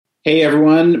Hey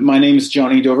everyone, my name is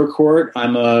Johnny Dovercourt.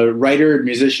 I'm a writer,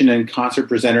 musician, and concert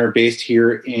presenter based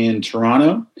here in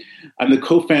Toronto. I'm the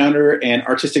co-founder and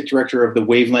artistic director of the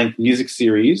Wavelength Music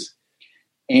Series.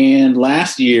 And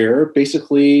last year,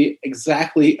 basically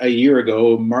exactly a year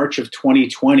ago, March of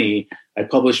 2020, I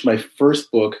published my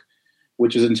first book,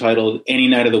 which is entitled Any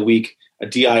Night of the Week, A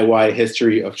DIY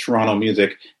History of Toronto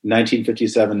Music,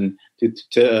 1957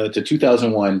 to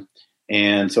 2001.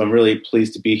 And so I'm really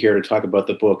pleased to be here to talk about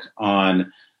the book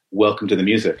on Welcome to the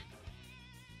Music.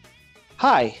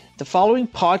 Hi, the following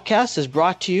podcast is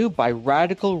brought to you by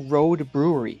Radical Road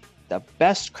Brewery, the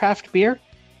best craft beer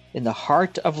in the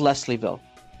heart of Leslieville.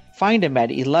 Find them at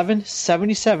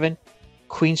 1177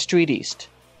 Queen Street East.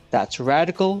 That's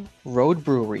Radical Road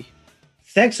Brewery.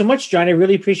 Thanks so much, John. I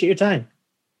really appreciate your time.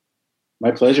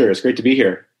 My pleasure. It's great to be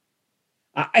here.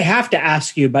 I have to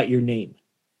ask you about your name.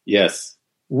 Yes.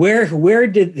 Where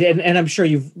did, and I'm sure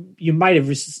you might have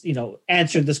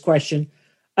answered this question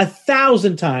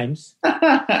 1,000 times.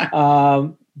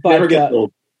 But never get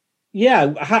old.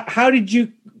 Yeah, how did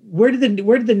you? Where did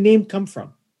the name come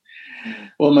from?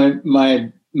 Well,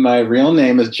 my real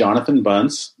name is Jonathan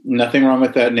Bunce. Nothing wrong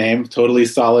with that name. Totally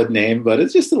solid name, but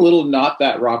it's just a little not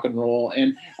that rock and roll.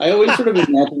 And I always sort of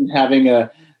imagined having a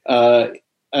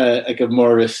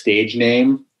more of a stage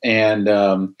name and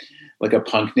like a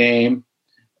punk name.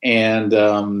 And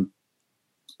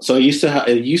so I used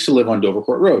to live on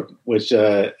Dovercourt Road, which,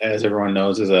 as everyone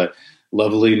knows, is a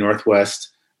lovely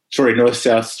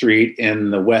north-south street in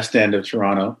the west end of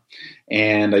Toronto.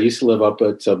 And I used to live up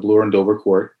at Bloor and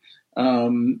Dovercourt.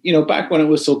 Back when it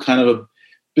was still kind of a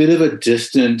bit of a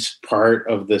distant part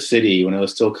of the city, when it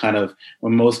was still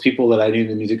when most people that I knew in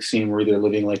the music scene were either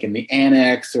living like in the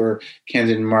Annex or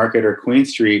Kensington Market or Queen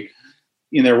Street.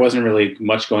 There wasn't really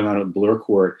much going on at Bloor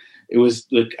Court. It was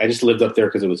like I just lived up there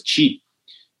because it was cheap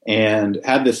and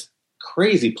had this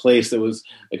crazy place that was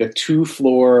like a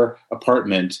 2-floor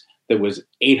apartment that was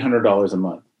 $800 a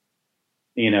month.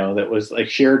 That was like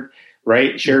shared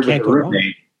with a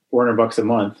roommate, $400 a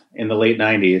month in the late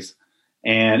 90s.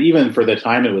 And even for the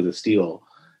time, it was a steal.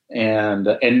 And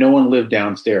no one lived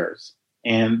downstairs.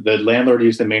 And the landlord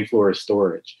used the main floor as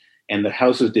storage. And the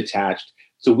house was detached.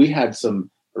 So we had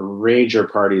some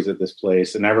rager parties at this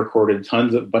place, and I recorded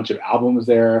a bunch of albums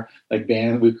there, like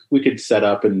band. We could set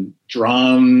up and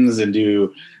drums and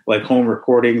do like home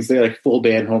recordings there, like full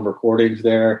band home recordings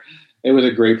there. It was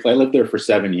a great place. I lived there for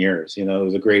 7 years. It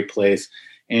was a great place,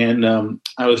 and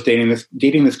I was dating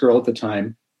this girl at the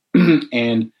time,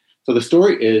 and so the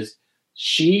story is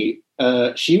she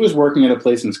was working at a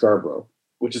place in Scarborough,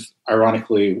 which is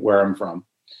ironically where I'm from,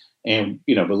 and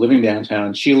but living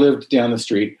downtown. She lived down the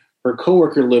street. Her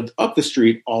coworker lived up the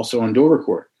street, also on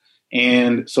Dovercourt.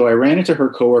 And so I ran into her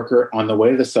coworker on the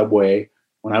way to the subway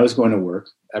when I was going to work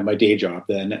at my day job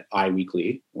then at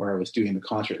iWeekly, where I was doing the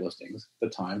concert listings at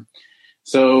the time.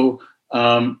 So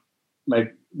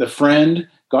the friend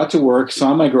got to work,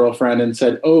 saw my girlfriend, and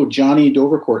said, "Oh, Johnny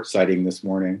Dovercourt sighting this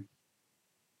morning."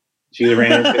 She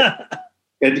ran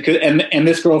into and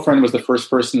this girlfriend was the first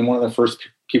person, one of the first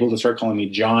people to start calling me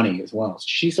Johnny as well. So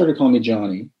she started calling me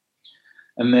Johnny.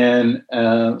 And then,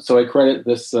 so I credit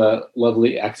this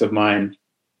lovely ex of mine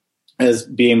as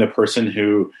being the person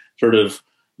who sort of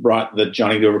brought the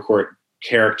Johnny Dovercourt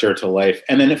character to life.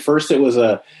 And then at first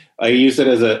I used it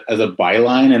as a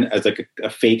byline and as like a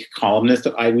fake columnist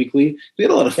at iWeekly. We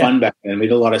had a lot of fun back then. We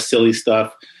did a lot of silly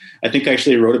stuff. I think I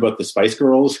actually wrote about the Spice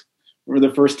Girls for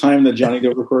the first time the Johnny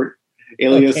Dovercourt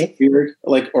alias appeared,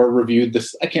 or reviewed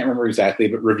this. I can't remember exactly,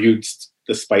 but reviewed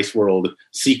the Spice World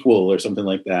sequel or something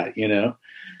like that,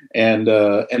 And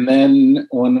then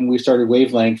when we started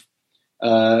Wavelength,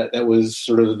 that was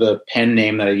sort of the pen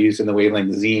name that I used in the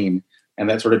Wavelength zine, and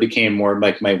that sort of became more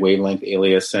like my Wavelength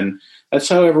alias, and that's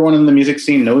how everyone in the music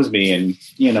scene knows me. And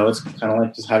it's kind of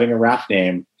like just having a rap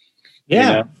name,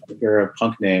 or a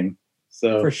punk name.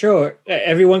 So for sure,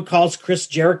 everyone calls Chris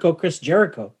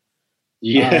Jericho.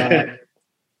 Yeah,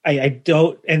 I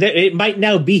don't, and it might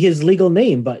now be his legal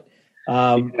name, but.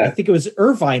 I think it was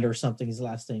Irvine or something, his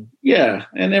last name. Yeah,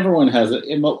 and everyone has it.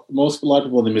 A lot of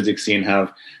people in the music scene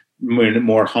have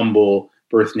more humble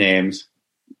birth names.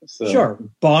 So. Sure.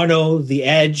 Bono, The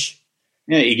Edge.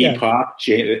 Yeah, Iggy Pop,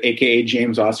 a.k.a.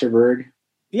 James Osterberg.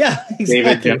 Yeah, exactly.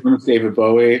 David Jones, David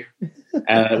Bowie.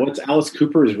 What's Alice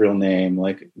Cooper's real name?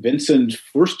 Like Vincent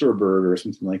Fursterberg or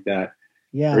something like that.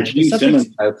 Yeah. Or Gene Simmons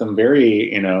had some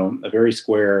very, a very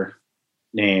square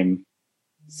name.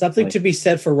 Something to be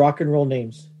said for rock and roll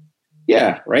names.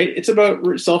 Yeah, right. It's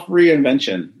about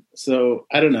self-reinvention. So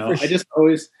I don't know. I just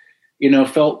always,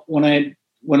 felt when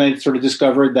I sort of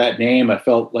discovered that name, I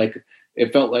felt like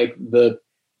the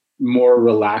more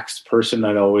relaxed person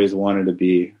I'd always wanted to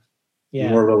be.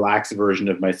 Yeah. More relaxed version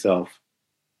of myself.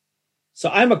 So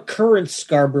I'm a current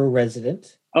Scarborough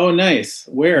resident. Oh, nice.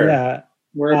 Where? Yeah.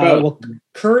 Whereabouts? Well,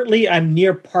 currently I'm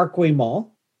near Parkway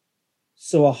Mall.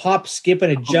 So a hop, skip,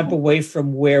 and a jump away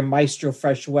from where Maestro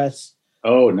Fresh West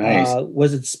nice.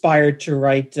 Was inspired to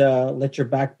write Let Your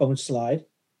Backbone Slide.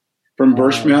 From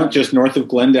Birchmount, just north of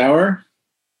Glendower?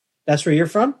 That's where you're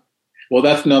from? Well,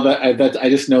 I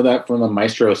just know that from a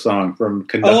Maestro song from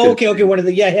Conducted. Oh, okay. One of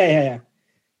the yeah.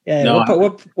 No,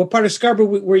 what part of Scarborough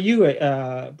were you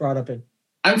brought up in?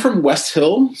 I'm from West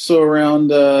Hill, so around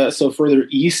so further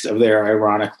east of there,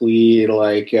 ironically,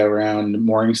 like around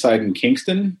Morningside and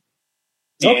Kingston.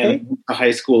 Okay. And a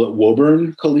high school at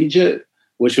Woburn Collegiate,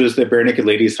 which was the Bare Naked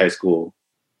Ladies High School.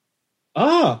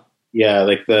 Ah.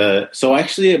 Yeah, so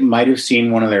actually it might have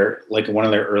seen one of their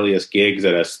earliest gigs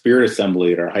at a spirit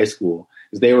assembly at our high school,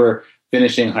 because they were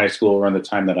finishing high school around the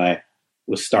time that I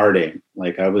was starting.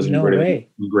 Like I was in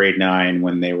grade 9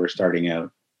 when they were starting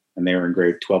out, and they were in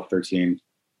grade 12, 13.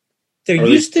 There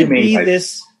used to be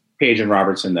this Page and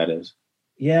Robertson, that is.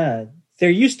 Yeah, there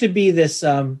used to be this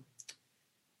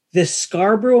this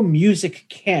Scarborough music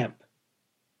camp,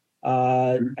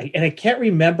 and I can't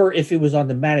remember if it was on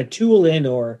the Manitoulin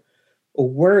or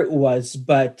where it was,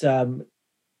 but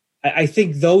I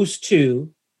think those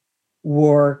two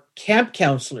were camp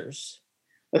counselors.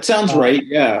 That sounds right.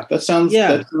 Yeah, that sounds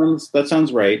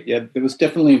right. Yeah, it was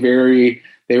definitely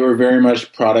they were very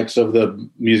much products of the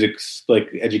music's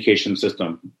education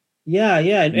system. Yeah.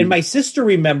 And my sister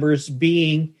remembers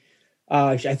being,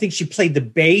 I think she played the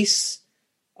bass.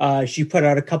 She put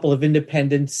out a couple of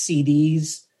independent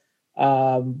CDs,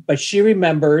 but she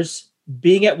remembers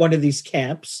being at one of these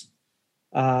camps,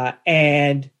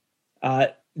 and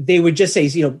they would just say,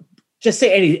 just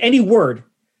say any word,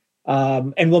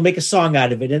 and we'll make a song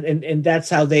out of it, and that's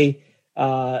how they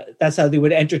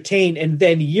would entertain. And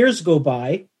then years go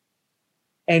by,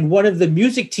 and one of the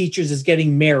music teachers is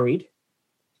getting married,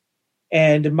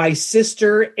 and my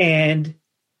sister and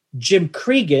Jim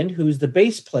Cregan, who's the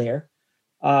bass player,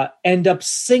 end up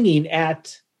singing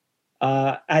at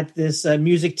this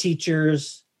music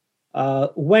teacher's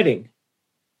wedding.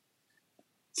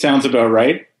 Sounds about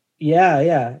right.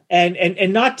 Yeah.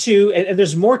 And not to, and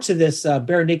there's more to this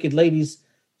Bare Naked Ladies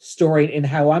story and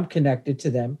how I'm connected to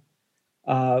them.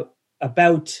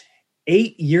 About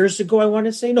 8 years ago, I want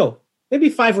to say, no, maybe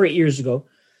 5 or 8 years ago,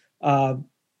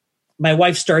 my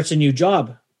wife starts a new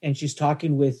job, and she's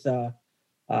talking with,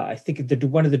 I think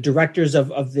one of the directors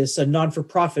of this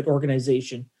non-for-profit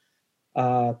organization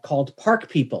called Park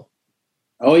People.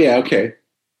 Oh yeah, okay.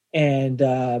 And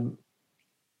they're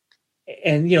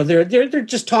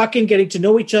just talking, getting to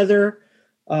know each other.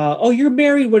 Oh, you're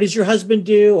married. What does your husband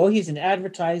do? Oh, he's in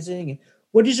advertising.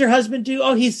 What does your husband do?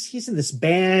 Oh, he's in this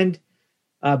band,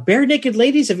 Bare Naked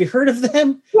Ladies. Have you heard of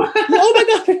them? Oh my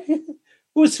God,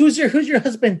 who's your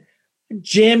husband?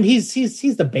 Jim. He's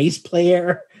the bass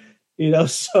player.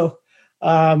 So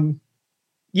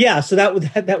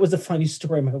that was a funny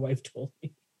story my wife told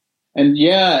me. And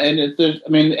yeah, and I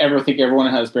think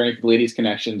everyone has Bare Naked Ladies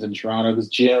connections in Toronto, because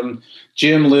Jim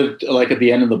lived at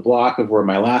the end of the block of where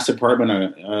my last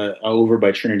apartment, over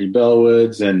by Trinity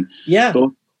Bellwoods, and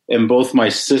both my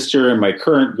sister and my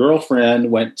current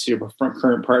girlfriend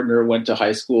current partner went to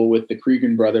high school with the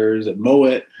Cregan brothers at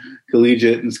Mowat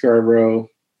Collegiate in Scarborough.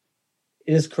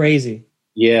 It is crazy.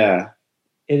 Yeah.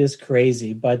 It is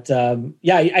crazy. But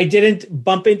I didn't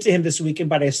bump into him this weekend,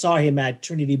 but I saw him at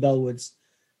Trinity Bellwoods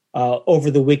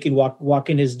over the weekend,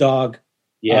 walking his dog.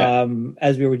 Yeah.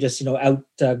 As we were just, out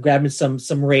grabbing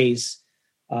some rays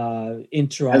in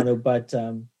Toronto.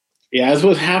 As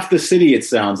was half the city, it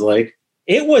sounds like.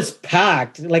 It was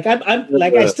packed.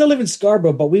 I still live in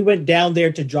Scarborough, but we went down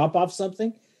there to drop off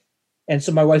something. And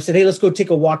so my wife said, hey, let's go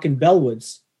take a walk in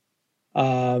Bellwoods.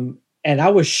 And I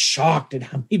was shocked at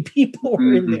how many people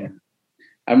were in there.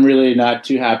 I'm really not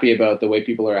too happy about the way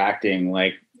people are acting.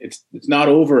 It's not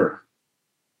over.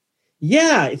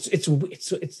 Yeah,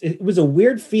 it was a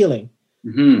weird feeling,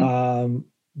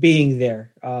 being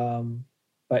there.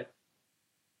 But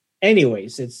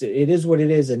anyways, it is what it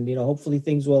is, and hopefully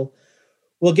things will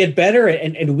get better,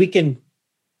 and we can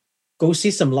go see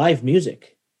some live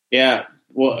music. Yeah.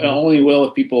 Well, it only will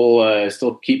if people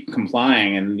still keep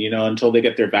complying, and until they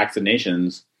get their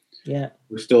vaccinations. Yeah,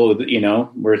 we're still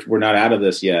we're not out of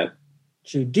this yet.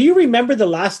 True. Do you remember the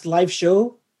last live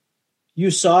show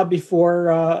you saw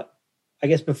before? I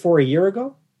guess before a year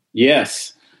ago.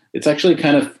 Yes, it's actually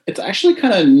kind of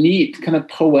neat, kind of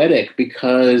poetic,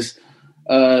 because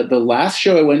the last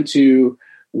show I went to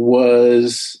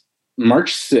was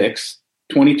March 6th,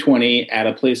 2020 at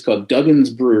a place called Duggan's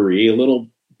Brewery, a little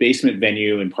basement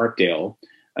venue in Parkdale,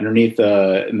 underneath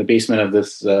in the basement of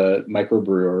this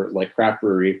microbrewer, like craft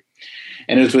brewery.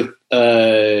 And it was with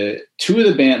two of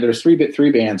the band. There's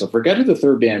three bands. I forget who the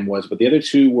third band was, but the other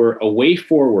two were Away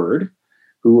Forward,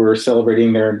 who were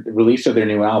celebrating their release of their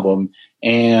new album,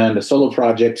 and a solo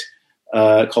project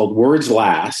called Words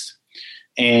Last.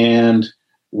 And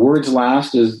Words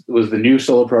Last was the new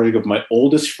solo project of my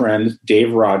oldest friend,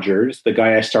 Dave Rogers, the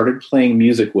guy I started playing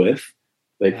music with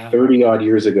like 30 odd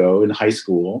years ago in high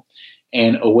school.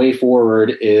 And Away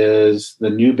Forward is the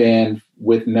new band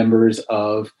with members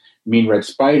of Mean Red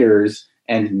Spiders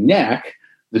and Neck,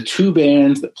 the two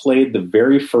bands that played the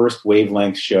very first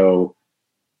Wavelength show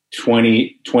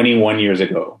 21 years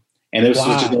ago. And this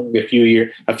was just only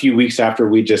a few weeks after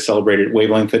we just celebrated,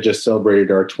 Wavelength had just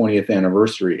celebrated our 20th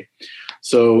anniversary.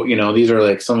 So, these are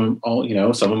like some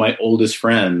of my oldest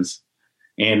friends,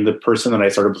 and the person that I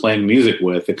started playing music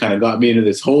with, it kind of got me into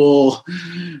this whole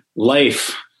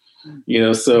life,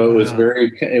 so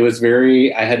it was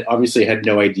very, I had obviously had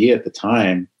no idea at the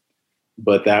time,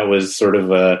 but that was sort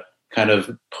of a kind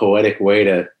of poetic way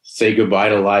to say goodbye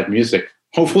to live music.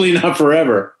 Hopefully not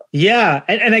forever. Yeah.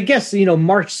 And I guess,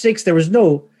 March 6th, there was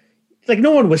no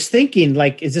one was thinking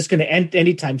like, is this going to end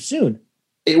anytime soon?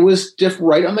 It was just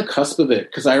right on the cusp of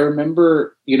it. Cause I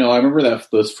remember that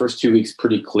those first 2 weeks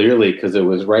pretty clearly, cause it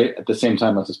was right at the same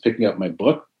time I was picking up my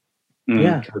book.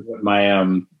 Yeah.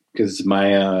 Cause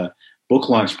my book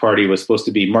launch party was supposed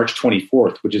to be March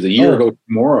 24th, which is a year ago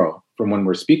tomorrow from when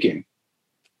we're speaking.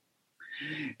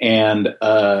 And,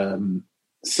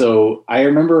 so I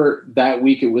remember that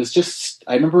week, I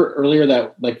remember earlier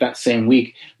that same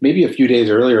week, maybe a few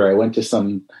days earlier, I went to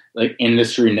some like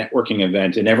industry networking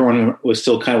event, and everyone was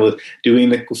still kind of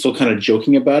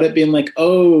joking about it, being like,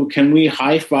 oh, can we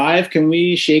high five? Can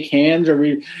we shake hands? Or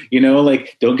we,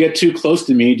 don't get too close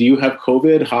to me. Do you have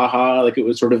COVID? Ha ha. Like it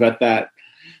was sort of at that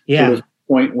sort of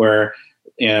point where,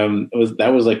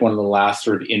 that was like one of the last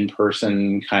sort of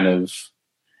in-person kind of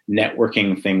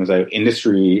networking things,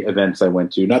 industry events I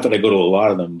went to. Not that I go to a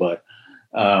lot of them, but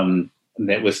I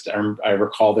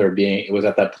recall it was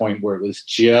at that point where it was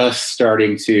just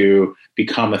starting to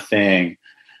become a thing.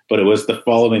 But it was the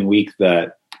following week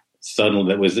that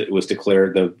suddenly it was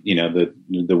declared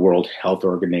the World Health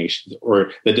Organization,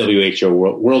 or the WHO,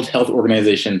 World Health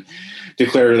Organization,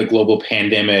 declared a global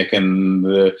pandemic, and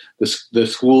the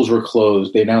schools were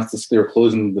closed. They announced they were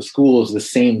closing the schools the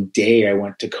same day I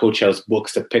went to Coach House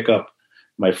Books to pick up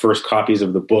my first copies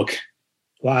of the book.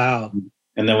 Wow.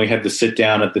 And then we had to sit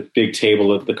down at the big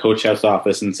table at the Coach House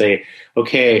office and say,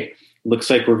 okay, looks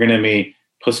like we're going to be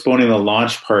postponing the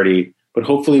launch party, but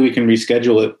hopefully we can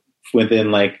reschedule it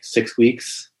within like 6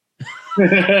 weeks.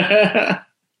 How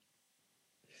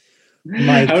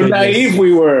naive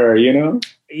we were,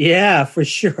 Yeah, for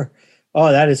sure.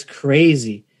 Oh, that is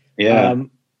crazy. Yeah.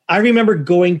 I remember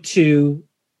going to,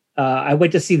 I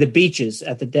went to see the Beaches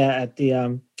at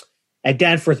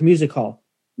Danforth Music Hall.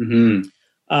 Mm-hmm.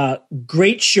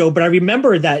 Great show. But I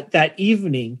remember that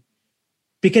evening,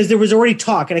 because there was already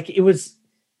talk, and it was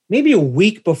maybe a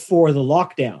week before the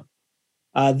lockdown.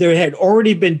 There had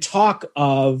already been talk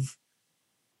of,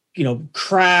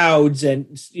 crowds,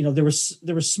 and, there were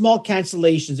small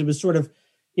cancellations. It was sort of,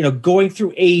 going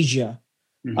through Asia.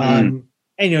 Mm-hmm.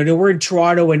 And, we're in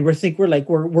Toronto, and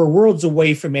we're worlds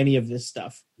away from any of this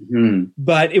stuff. Mm-hmm.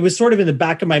 But it was sort of in the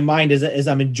back of my mind as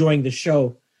I'm enjoying the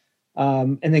show.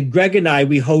 And then Greg and I,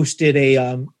 we hosted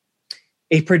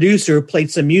a producer who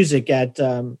played some music at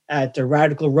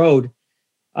Radical Road,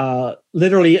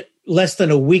 literally less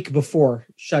than a week before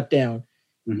shutdown.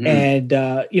 Mm-hmm. And,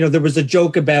 there was a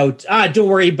joke about, don't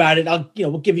worry about it.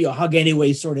 we'll give you a hug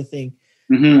anyway, sort of thing.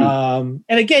 Mm-hmm.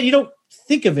 And again, you don't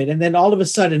think of it. And then all of a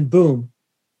sudden, boom,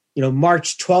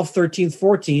 March 12th, 13th,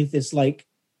 14th, it's like,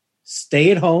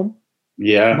 stay at home.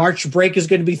 Yeah. March break is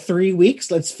going to be 3 weeks.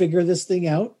 Let's figure this thing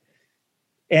out.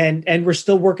 And we're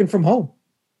still working from home,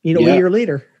 a year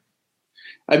later.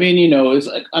 I mean, it's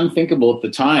like unthinkable at the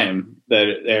time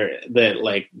that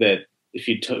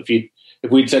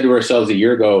if we'd said to ourselves a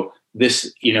year ago,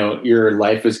 this, your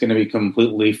life is going to be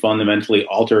completely fundamentally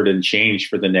altered and changed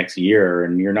for the next year,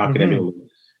 and you're not going to be able to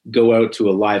go out to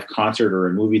a live concert or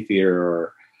a movie theater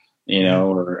or,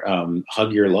 or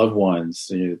hug your loved ones.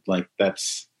 Like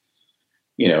that's,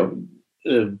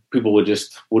 people would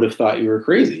have thought you were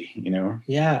crazy,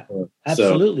 Yeah,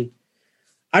 absolutely. So,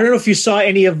 I don't know if you saw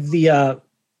any of the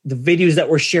videos that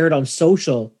were shared on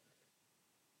social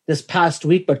this past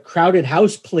week, but Crowded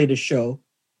House played a show.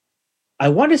 I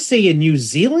want to say in New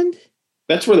Zealand.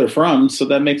 That's where they're from, so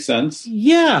that makes sense.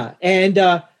 Yeah, and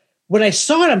when I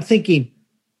saw it, I'm thinking,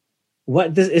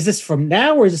 Is this from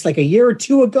now, or is this like a year or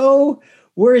two ago?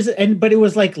 Where is it? But it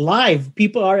was like live.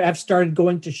 People have started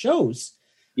going to shows.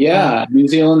 Yeah, New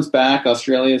Zealand's back,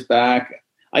 Australia's back.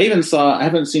 I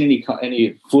haven't seen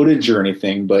any footage or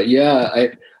anything, but yeah,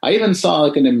 I even saw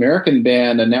like an American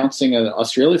band announcing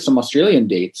some Australian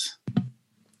dates.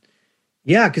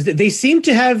 Yeah, because they seem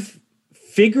to have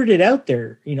figured it out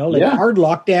there. Hard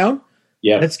lockdown.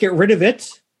 Yeah, let's get rid of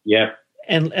it. Yeah,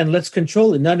 and let's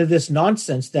control it. None of this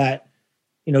nonsense that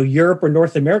Europe or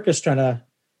North America is trying to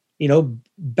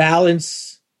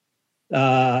balance.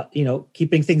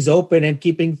 Keeping things open and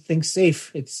keeping things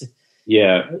safe. They've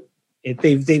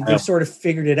sort of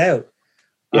figured it out.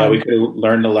 Yeah, we could have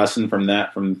learned a lesson from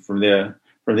that from the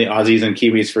Aussies and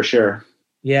Kiwis for sure.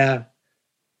 Yeah.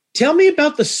 Tell me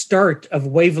about the start of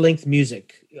Wavelength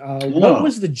Music. What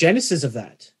was the genesis of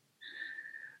that?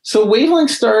 So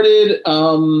Wavelength started,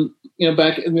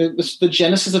 back in the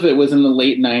genesis of it was in the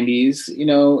late 90s.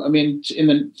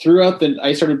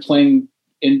 I started playing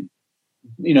in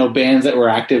bands that were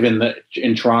active in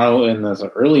Toronto in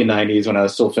the early 90s when I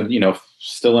was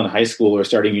still in high school or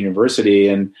starting university.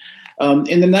 And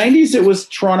in the 90s,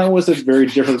 Toronto was very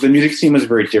different. The music scene was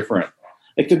very different.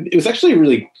 It was actually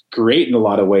really great in a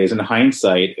lot of ways. In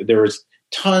hindsight, there was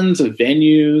tons of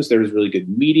venues. There was really good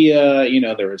media.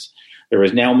 There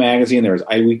was Now Magazine. There was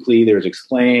iWeekly. There was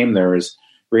Exclaim. There was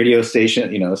radio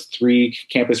station. 3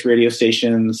 campus radio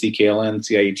stations: CKLN,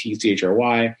 CIUT,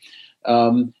 CHRY.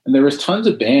 And there was tons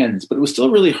of bands, but it was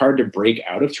still really hard to break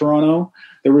out of Toronto.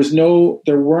 There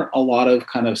weren't a lot of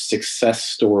kind of success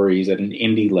stories at an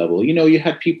indie level. You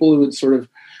had people who would sort of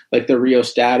like the Rio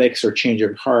Statics or Change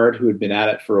of Heart, who had been at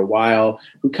it for a while,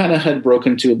 who kind of had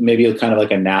broken to maybe a kind of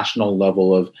like a national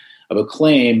level of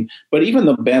acclaim. But even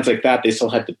the bands like that, they still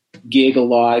had to gig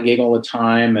all the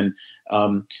time. And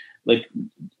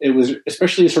it was,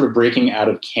 especially sort of breaking out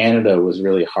of Canada was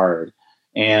really hard.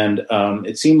 And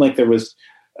it seemed like there was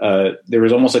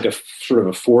almost like a sort of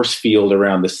a force field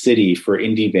around the city for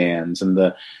indie bands, and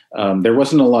there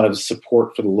wasn't a lot of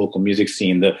support for the local music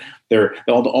scene.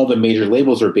 All the major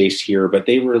labels are based here, but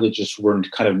they really just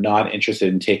weren't kind of not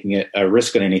interested in taking a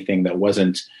risk on anything that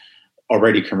wasn't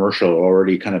already commercial,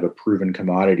 already kind of a proven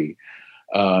commodity,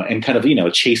 and kind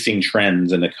of chasing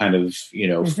trends in a kind of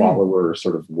follower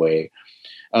sort of way.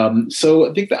 So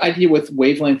I think the idea with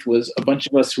Wavelength was a bunch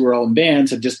of us who were all in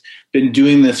bands had just been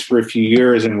doing this for a few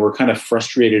years, and we're kind of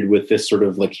frustrated with this sort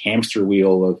of like hamster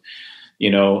wheel of,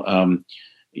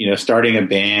 starting a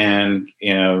band,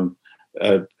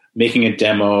 making a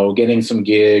demo, getting some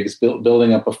gigs,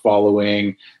 building up a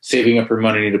following, saving up your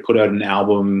money to put out an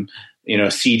album,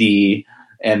 CD,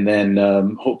 and then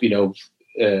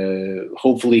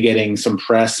hopefully getting some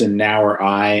press in Now or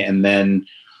I,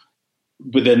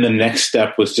 but then the next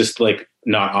step was just like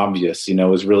not obvious, it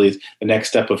was really the next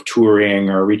step of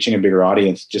touring or reaching a bigger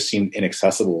audience just seemed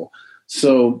inaccessible.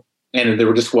 So, and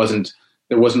there wasn't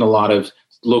a lot of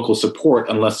local support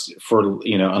unless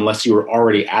you were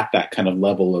already at that kind of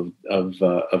level of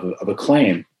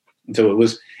acclaim. And so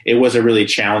it was a really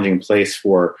challenging place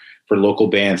for local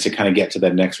bands to kind of get to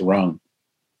that next rung.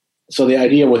 So the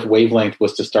idea with Wavelength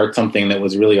was to start something that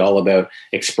was really all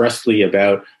expressly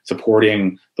about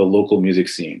supporting the local music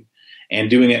scene and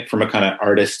doing it from a kind of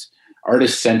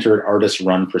artist-centered,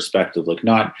 artist-run perspective, like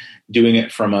not doing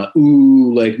it from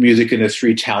music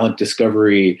industry talent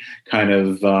discovery kind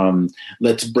of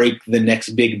let's break the next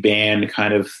big band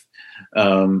kind of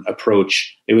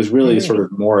approach. It was really sort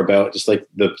of more about just like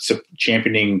the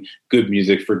championing good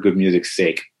music for good music's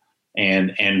sake.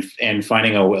 And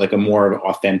finding a more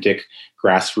authentic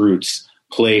grassroots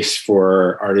place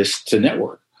for artists to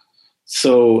network.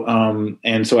 So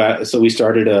we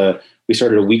started a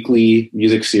weekly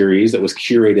music series that was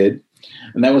curated,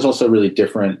 and that was also really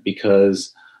different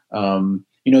because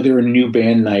there were new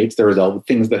band nights. There was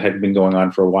things that had been going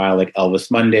on for a while, like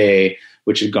Elvis Monday,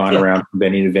 which had gone around from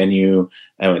venue to venue.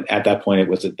 And at that point, it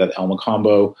was at the Elma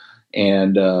Combo,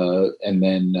 and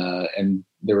then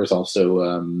there was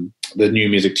also the New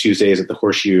Music Tuesdays at the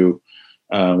Horseshoe,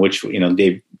 which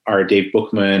Dave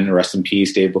Bookman, rest in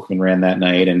peace, Dave Bookman ran that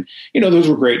night, and those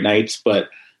were great nights, but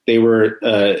they were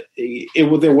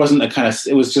there wasn't a kind of,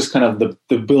 it was just kind of the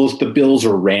bills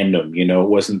were random,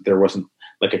 there wasn't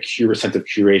like a sense of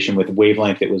curation. With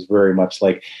Wavelength, it was very much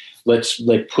like let's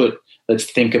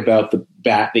think about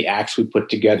the acts we put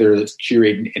together. Let's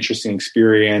curate an interesting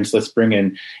experience. Let's bring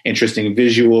in interesting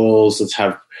visuals. Let's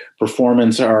have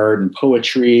performance art and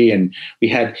poetry. And we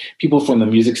had people from the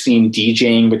music scene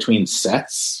DJing between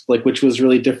sets, which was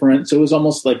really different. So it was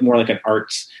almost like more like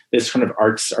this kind of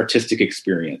artistic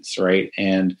experience, right?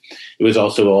 And it was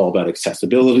also all about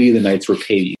accessibility. The nights were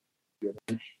paid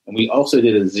And we also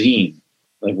did a zine.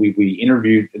 Like we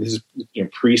interviewed, this is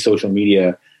pre-social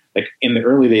media. Like in the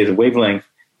early days of Wavelength,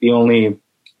 the only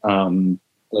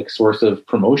like source of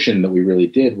promotion that we really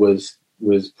did was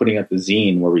putting out the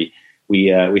zine, where we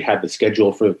had the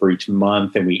schedule for each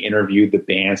month, and we interviewed the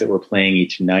bands that were playing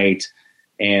each night.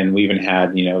 And we even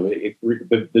had,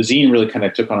 the zine really kind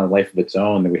of took on a life of its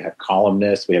own. We had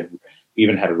columnists. We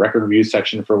even had a record review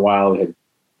section for a while. We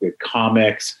had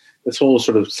comics, this whole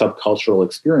sort of subcultural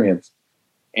experience.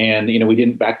 And, we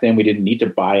didn't need to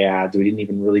buy ads. We didn't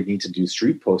even really need to do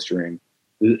street postering.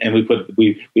 And we put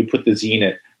the zine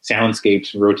at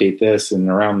soundscapes and rotate this and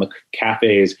around the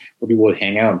cafes where people would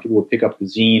hang out and people would pick up the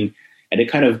zine. And it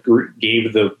kind of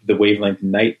gave the Wavelength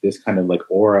night this kind of like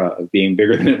aura of being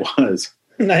bigger than it was.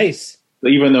 Nice.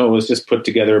 Even though it was just put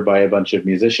together by a bunch of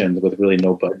musicians with really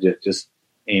no budget, just,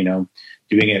 doing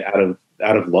it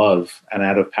out of love and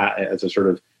as a sort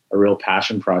of a real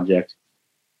passion project.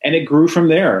 And it grew from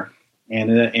there. And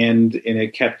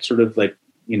it kept sort of like,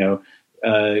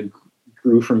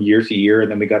 grew from year to year.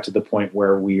 And then we got to the point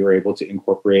where we were able to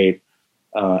incorporate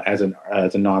as a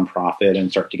nonprofit and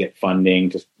start to get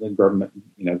funding, just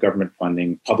government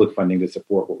funding, public funding to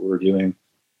support what we were doing.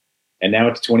 And now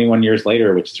it's 21 years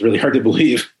later, which is really hard to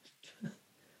believe.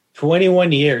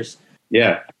 21 years.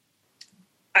 Yeah.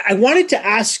 I wanted to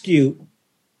ask you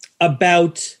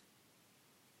about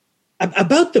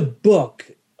the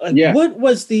book. Yeah. What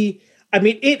was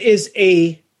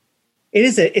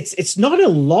it's not a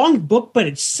long book, but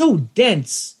it's so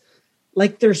dense.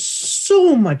 Like there's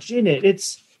so much in it.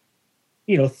 It's,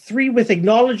 3 with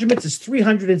acknowledgments is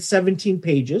 317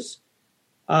 pages.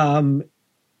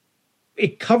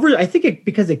 It covers,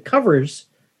 because it covers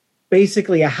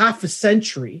basically a half a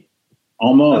century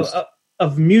almost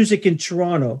of music in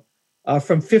Toronto,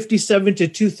 from 57 to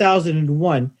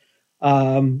 2001.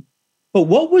 But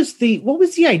what was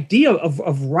the idea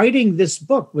of writing this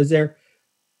book? Was there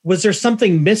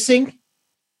something missing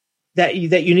that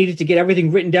you needed to get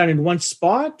everything written down in one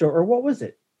spot, or what was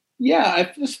it? Yeah,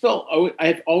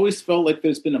 I've always felt like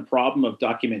there's been a problem of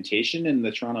documentation in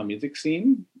the Toronto music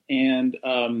scene, and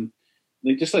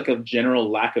just like a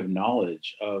general lack of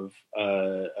knowledge of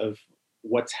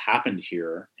what's happened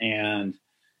here. And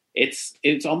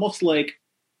it's almost like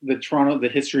the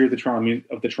history of the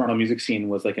Toronto music scene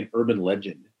was like an urban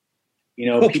legend.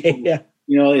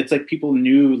 It's like people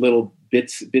knew little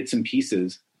bits and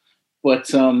pieces,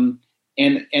 but and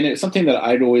it's something that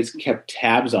I'd always kept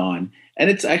tabs on. And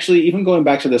it's actually, even going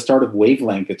back to the start of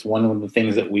Wavelength, it's one of the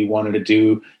things that we wanted to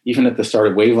do, even at the start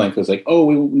of Wavelength, was like,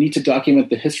 we need to document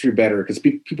the history better because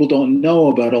people don't know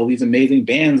about all these amazing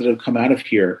bands that have come out of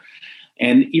here.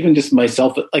 And even just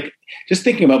myself, like just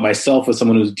thinking about myself as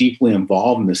someone who's deeply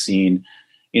involved in the scene,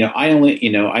 I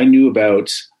knew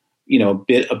about, a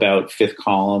bit about Fifth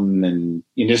Column, and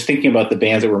just thinking about the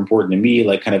bands that were important to me,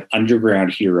 like kind of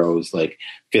underground heroes like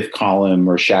Fifth Column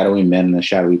or Shadowy Men and the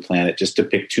Shadowy Planet, just to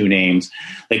pick 2 names.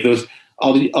 Like those,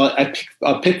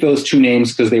 I'll pick those 2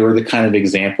 names because they were the kind of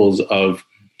examples of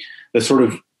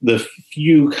the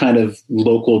few kind of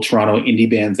local Toronto indie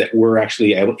bands that were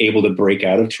actually able to break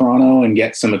out of Toronto and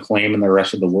get some acclaim in the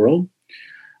rest of the world.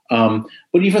 But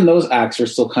even those acts are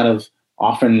still kind of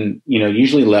often,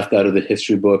 usually left out of the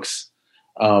history books.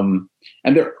 And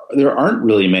there aren't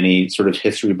really many sort of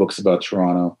history books about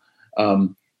Toronto.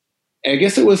 I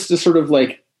guess it was just sort of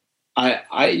like,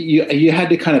 you had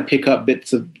to kind of pick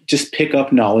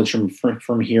up knowledge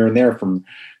from here and there, from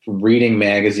reading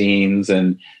magazines,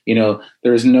 and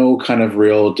there's no kind of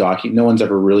real no one's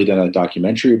ever really done a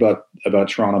documentary about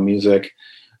Toronto music.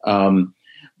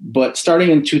 But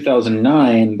starting in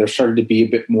 2009, there started to be a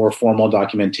bit more formal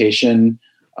documentation.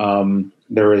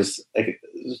 There was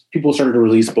people started to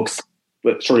release books,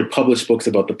 but sort of publish books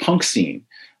about the punk scene.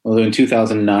 Although in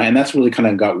 2009, and that's really kind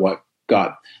of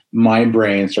got my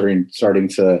brain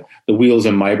the wheels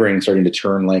in my brain starting to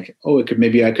turn. Like,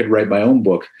 maybe I could write my own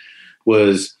book.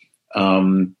 Was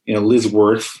Liz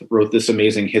Worth wrote this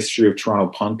amazing history of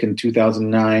Toronto punk in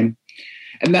 2009,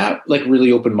 and that like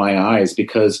really opened my eyes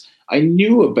because I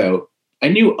knew of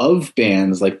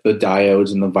bands like the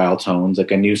Diodes and the Viletones.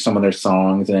 Like I knew some of their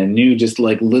songs, and I knew just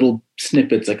like little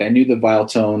snippets. Like I knew the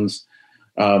Viletones,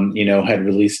 had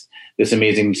released this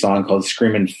amazing song called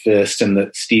Screamin' Fist, and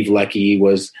that Steve Leckie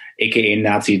was AKA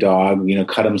Nazi Dog,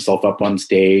 cut himself up on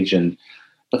stage.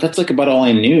 But that's like about all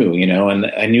I knew, and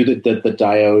I knew that the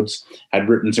Diodes had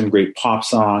written some great pop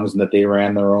songs, and that they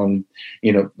ran their own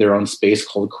space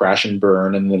called Crash and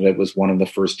Burn, and that it was one of the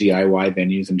first DIY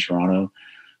venues in Toronto.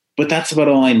 But that's about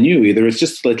all I knew. Either it's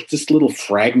just little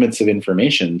fragments of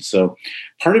information. So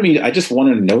part of me, I just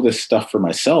wanted to know this stuff for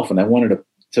myself, and I wanted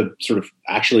to to sort of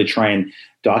actually try and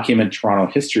document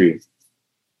Toronto history.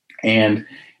 And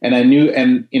I knew,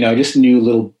 and I just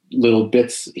knew little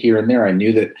bits here and there. I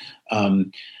knew that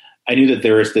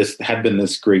had been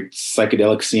this great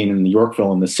psychedelic scene in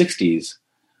Yorkville in the 60s.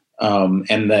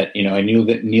 And that, I knew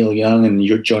that Neil Young and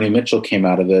Joni Mitchell came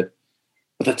out of it,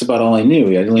 but that's about all I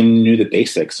knew. I only knew the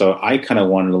basics. So I kind of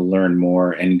wanted to learn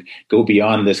more and go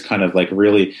beyond this kind of like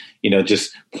really,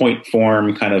 just point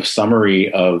form kind of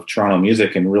summary of Toronto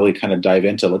music, and really kind of dive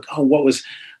into like, oh, what was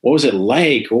it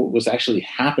like? What was actually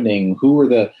happening? Who were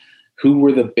the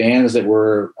bands that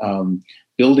were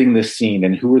building this scene,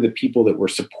 and who were the people that were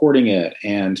supporting it,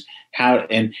 and how,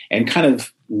 and kind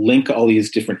of link all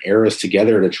these different eras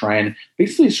together to try and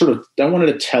basically I wanted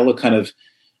to tell a kind of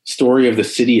story of the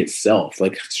city itself,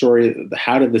 like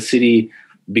how did the city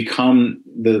become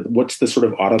what's the sort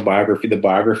of autobiography, the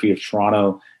biography of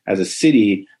Toronto as a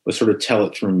city, but sort of tell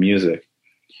it through music.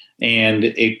 And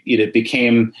it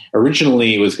became,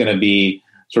 originally it was going to be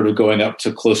sort of going up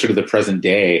to closer to the present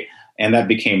day. And that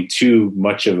became too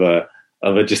much of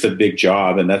just a big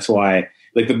job. And that's why,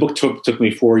 like, the book took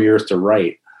me 4 years to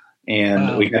write, and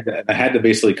wow. I had to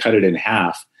basically cut it in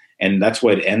half. And that's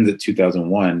why it ends at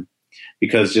 2001,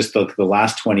 because just the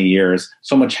last 20 years,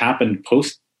 so much happened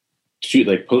post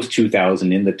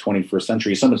 2000 in the 21st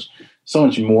century. So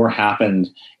much more happened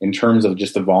in terms of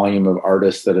just the volume of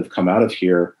artists that have come out of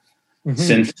here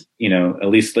since, at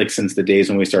least like since the days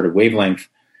when we started Wavelength,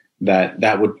 that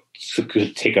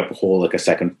could take up a whole, like a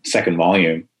second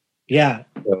volume. Yeah.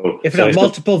 If not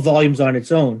multiple volumes on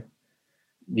its own.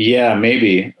 Yeah,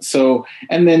 maybe. So,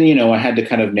 and then, I had to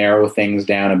kind of narrow things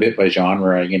down a bit by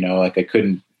genre, like I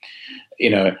couldn't,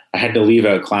 I had to leave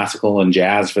out classical and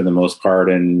jazz for the most part,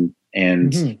 and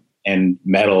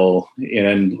metal,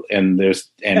 and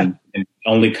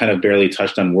only kind of barely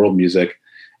touched on world music,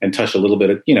 and touched a little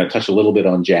bit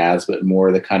on jazz, but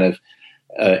more the kind of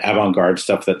avant-garde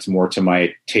stuff that's more to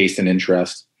my taste and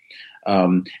interest.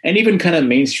 And even kind of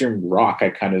mainstream rock, I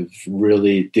kind of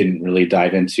didn't really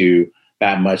dive into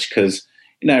that much, because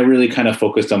I really kind of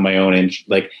focused on my own, and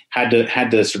like had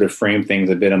to sort of frame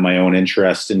things a bit on my own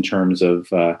interest in terms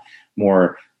of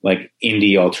more like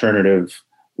indie alternative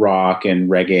rock and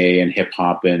reggae and hip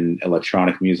hop and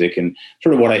electronic music, and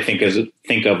sort of what I think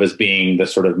of as being the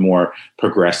sort of more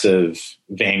progressive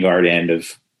vanguard end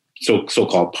of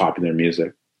so-called popular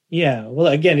music. Yeah, well,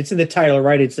 again, it's in the title,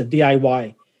 right? It's a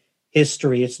DIY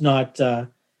history. It's not the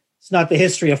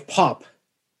history of pop.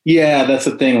 Yeah, that's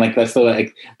the thing. Like, that's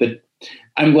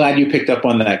I'm glad you picked up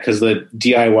on that, because the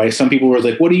DIY, some people were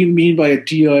like, what do you mean by a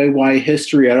DIY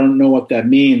history? I don't know what that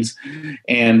means.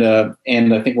 And I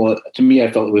think, well, to me, I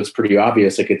felt it was pretty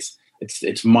obvious. Like,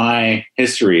 it's my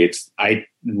history. I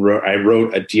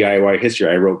wrote a DIY history.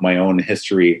 I wrote my own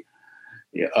history,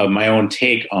 my own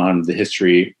take on the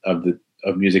history of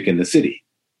music in the city.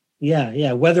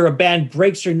 Yeah. Whether a band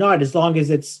breaks or not, as long as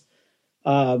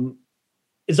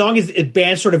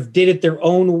bands sort of did it their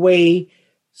own way,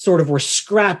 sort of were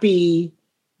scrappy,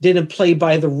 didn't play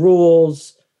by the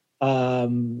rules,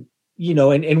 and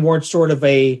weren't sort of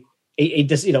there's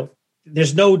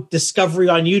no discovery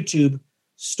on YouTube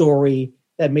story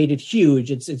that made it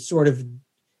huge. It's sort of,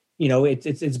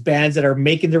 it's bands that are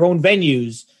making their own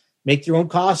venues, make their own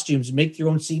costumes, make their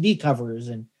own CD covers,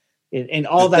 and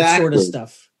all that sort of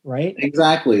stuff. Right.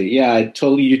 Exactly. Yeah.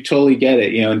 You totally get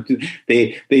it.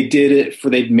 They did it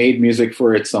they made music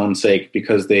for its own sake,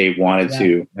 because they wanted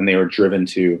to, and they were driven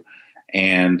to.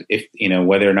 And if,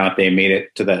 whether or not they made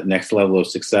it to that next level of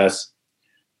success,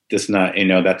 that's not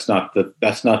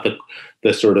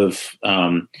the sort of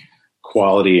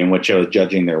quality in which I was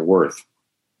judging their worth.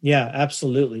 Yeah,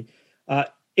 absolutely.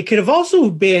 It could have also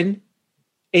been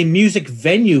a music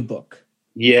venue book.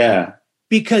 Yeah.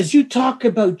 Because you talk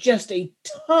about just a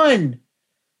ton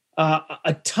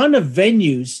of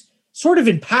venues, sort of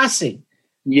in passing.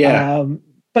 Yeah.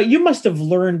 But you must have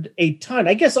learned a ton,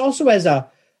 I guess, also as a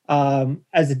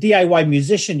DIY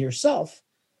musician yourself.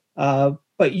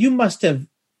 But you must have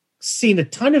seen a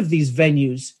ton of these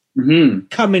venues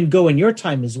come and go in your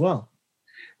time as well.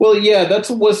 Well, yeah,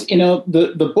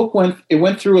 the book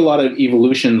went through a lot of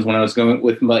evolutions when I was going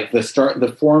with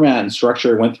the format and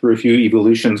structure. Went through a few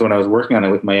evolutions when I was working on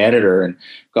it with my editor, and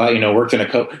worked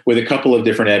with a couple of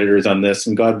different editors on this,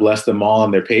 and God bless them all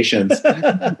and their patience,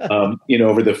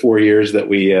 over the 4 years that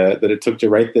it took to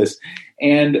write this.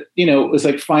 And, it was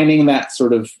like finding that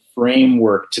sort of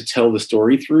framework to tell the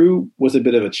story through was a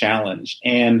bit of a challenge.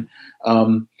 And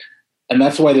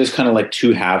that's why there's kind of like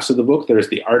two halves of the book. There's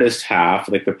the artist half,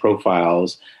 like the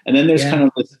profiles, and then there's kind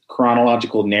of this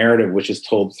chronological narrative, which is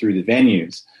told through the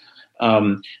venues.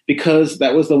 because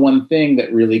that was the one thing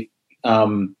that really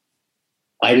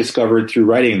I discovered through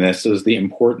writing this, was the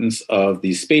importance of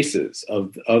these spaces,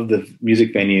 of the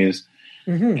music venues,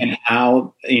 and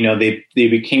how, they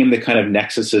became the kind of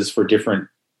nexuses for different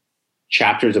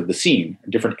chapters of the scene,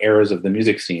 different eras of the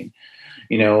music scene.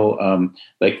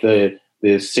 Like the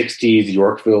 60s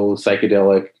Yorkville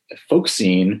psychedelic folk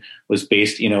scene was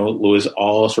based, was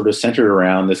all sort of centered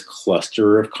around this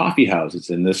cluster of coffee houses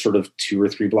in this sort of 2 or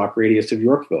 3 block radius of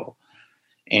Yorkville.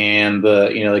 And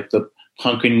the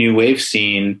punk and new wave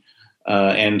scene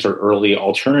and sort of early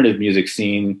alternative music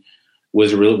scene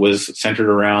was centered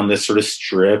around this sort of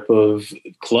strip of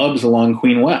clubs along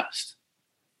Queen West.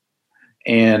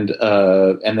 And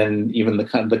then even the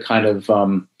kind of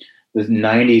the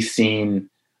 90s scene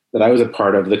that I was a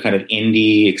part of, the kind of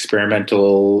indie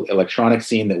experimental electronic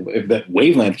scene that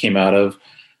Wavelength came out of,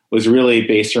 was really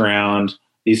based around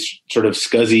these sort of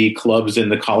scuzzy clubs in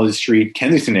the College Street,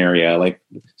 Kensington area, like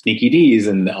Sneaky D's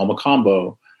and the Elma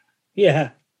Combo.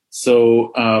 Yeah.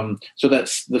 So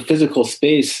that's the physical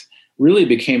space really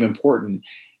became important.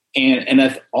 And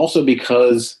that's also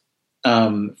because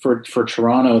for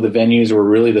Toronto, the venues were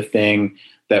really the thing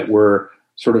that were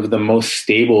sort of the most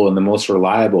stable and the most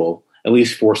reliable, at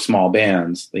least for small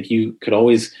bands. Like you could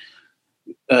always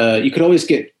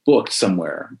get booked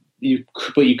somewhere,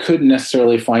 but you couldn't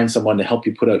necessarily find someone to help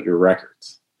you put out your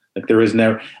records. Like there was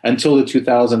never, until the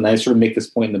 2000s, I sort of make this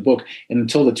point in the book, and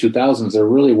until the 2000s, there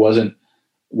really wasn't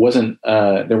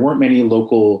there weren't many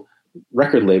local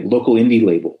local indie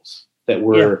labels that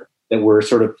were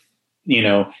sort of,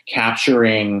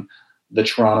 capturing the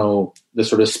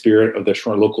sort of spirit of the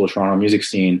local Toronto music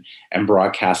scene and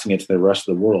broadcasting it to the rest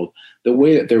of the world, the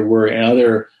way that there were in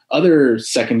other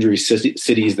secondary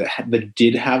cities that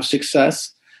did have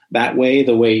success that way,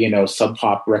 the way, Sub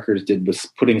Pop Records did with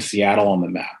putting Seattle on the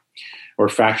map, or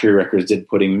Factory Records did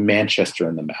putting Manchester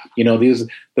on the map.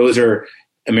 Those are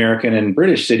American and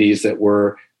British cities that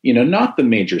were, not the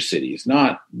major cities,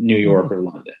 not New York or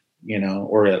London,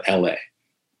 or LA.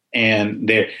 And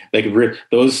they like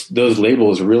those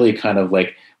labels really kind of,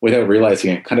 like, without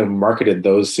realizing it, kind of marketed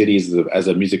those cities as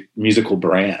a musical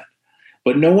brand.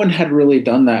 But no one had really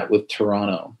done that with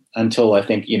Toronto until, I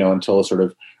think, until sort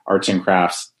of Arts and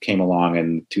Crafts came along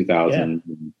in 2000.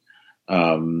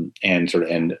 Yeah.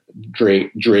 And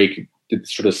Drake did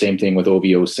sort of the same thing with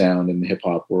OVO sound in the hip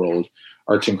hop world.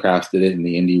 Arts and Crafts did it in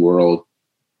the indie world.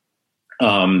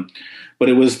 But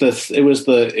it was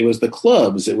the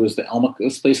clubs, it was the Elmo, it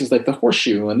was places like the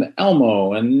Horseshoe and the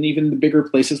Elmo, and even the bigger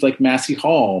places like Massey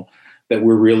Hall that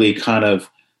were really kind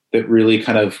of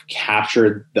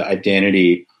captured the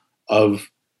identity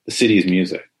of the city's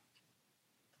music.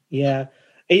 Yeah,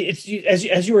 it's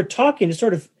as you were talking, it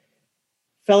sort of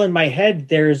fell in my head.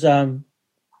 There's Elma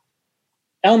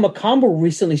Combo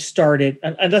recently started,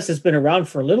 unless it's been around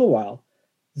for a little while,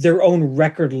 their own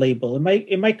record label. Am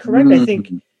I correct?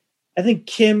 Mm. I think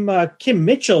Kim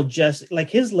Mitchell, just like,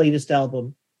 his latest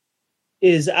album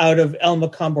is out of Elma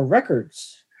Combo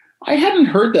Records. I hadn't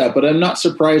heard that, but I'm not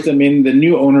surprised. I mean, the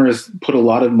new owner has put a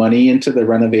lot of money into the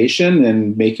renovation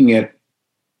and making it,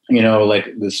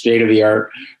 like the state-of-the-art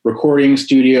recording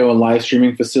studio and live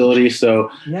streaming facility.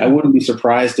 So yeah. I wouldn't be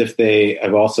surprised if they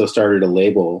have also started a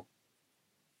label.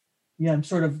 Yeah,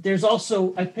 there's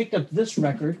also, I picked up this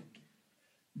record,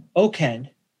 Oken.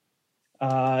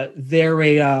 They're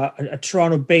a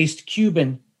Toronto-based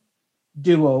Cuban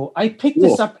duo. I picked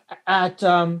this up at,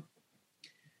 I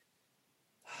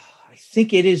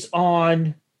think it is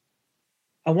on,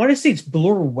 I want to say it's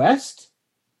Bloor West.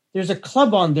 There's a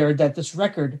club on there that this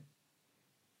record,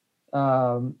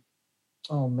 oh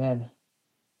man.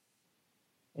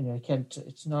 And I can't,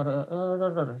 it's not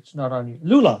on here.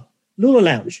 Lula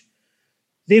Lounge.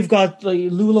 They've got the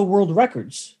Lula World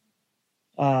Records.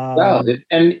 Wow.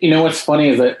 And what's funny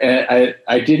is that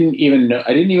I didn't even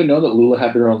know that Lula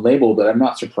had their own label, but I'm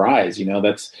not surprised.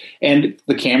 And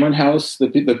the Cameron House,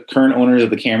 the current owners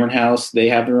of the Cameron House, they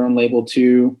have their own label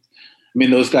too. I mean,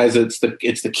 those guys, it's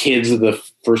the kids of the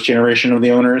first generation of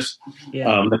the owners.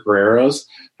 Yeah. The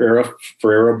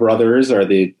Ferrero brothers are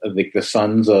the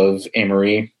sons of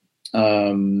Amory,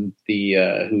 who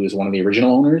is one of the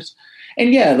original owners.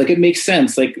 And yeah, like, it makes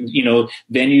sense. Like,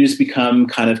 venues become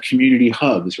kind of community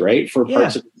hubs, right? For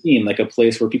parts of the scene, like a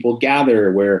place where people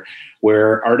gather,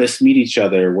 where artists meet each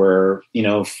other, where,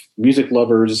 music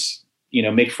lovers,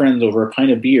 make friends over a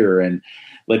pint of beer. And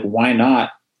like, why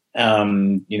not,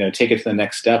 take it to the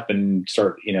next step and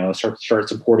start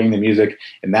supporting the music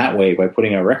in that way by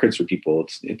putting out records for people.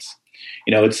 It's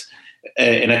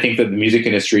and I think that the music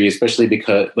industry, especially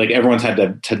because, like, everyone's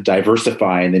had to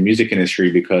diversify in the music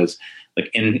industry because,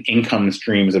 income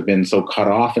streams have been so cut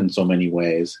off in so many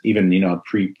ways, even,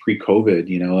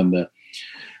 pre-COVID, and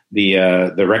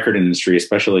the record industry,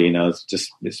 especially,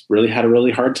 it's really had a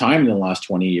really hard time in the last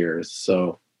 20 years.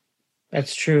 So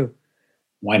that's true.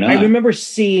 Why not? I remember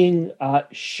seeing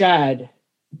Shad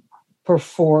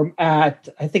perform at,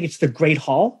 I think it's the Great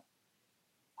Hall.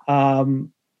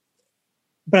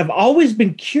 But I've always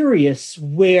been curious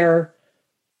where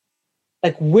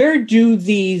do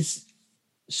these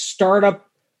startup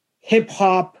hip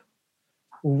hop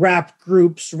rap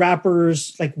groups,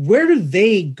 rappers, where do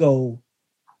they go?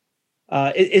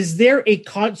 Is there a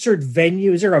concert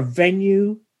venue? Is there a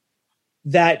venue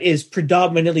that is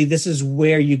predominantly, this is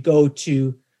where you go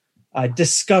to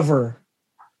discover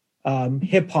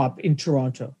hip hop in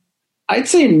Toronto? I'd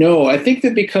say no. I think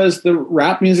that because the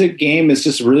rap music game is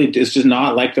just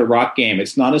not like the rock game.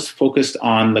 It's not as focused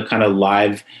on the kind of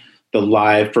live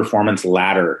performance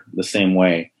ladder the same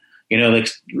way.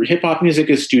 Hip hop music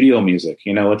is studio music.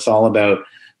 It's all about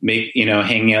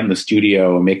hanging out in the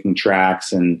studio and making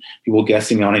tracks and people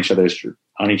guessing on each other's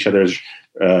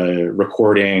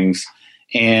recordings.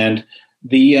 And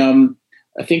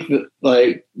I think that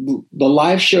the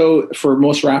live show for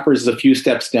most rappers is a few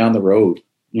steps down the road.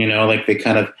 It's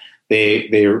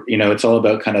all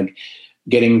about kind of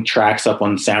getting tracks up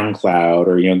on SoundCloud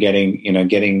or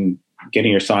getting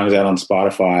your songs out on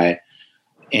Spotify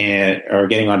or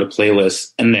getting onto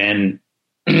playlists, and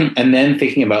then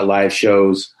thinking about live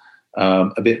shows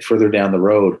a bit further down the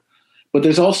road. But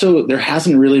there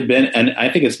hasn't really been, and I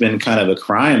think it's been kind of a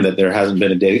crime that there hasn't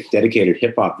been a dedicated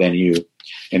hip hop venue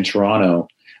in Toronto.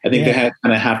 I think they kind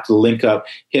of have to link up.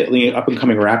 Up and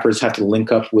coming rappers have to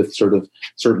link up with sort of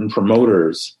certain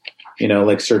promoters,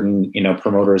 certain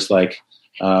promoters like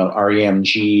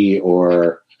REMG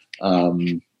or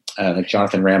like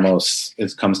Jonathan Ramos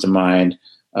comes to mind,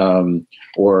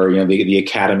 or the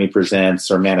Academy Presents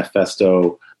or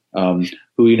Manifesto,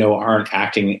 who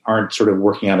aren't sort of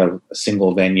working out of a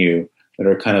single venue, that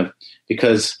are kind of,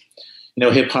 because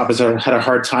hip hop has had a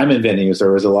hard time in venues.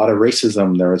 There was a lot of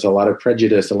racism, there was a lot of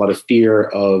prejudice, a lot of fear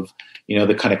of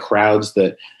the kind of crowds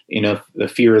that the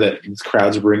fear that these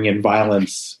crowds bring in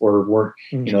violence, or weren't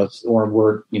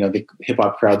the hip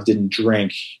hop crowds didn't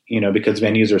drink because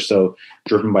venues are so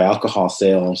driven by alcohol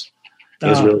sales. It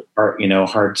was really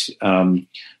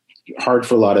hard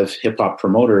for a lot of hip hop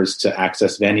promoters to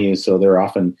access venues, so they're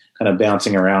often kind of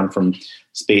bouncing around from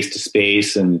space to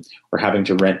space, and we're having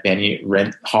to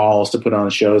rent halls to put on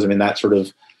shows. I mean, that's sort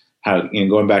of how,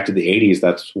 going back to the 80s,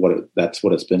 that's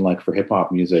what it's been like for hip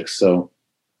hop music. So,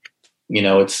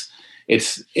 it's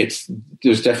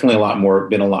there's definitely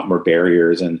been a lot more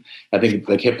barriers, and I think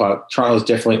hip hop, Toronto's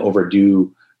definitely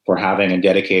overdue for having a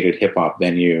dedicated hip hop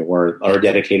venue or a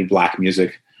dedicated Black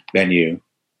music venue.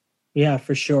 Yeah,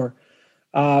 for sure.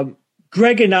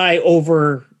 Greg and I,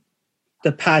 over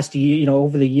the past year,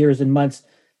 over the years and months,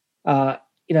 have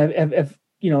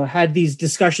had these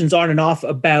discussions on and off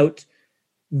about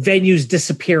venues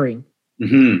disappearing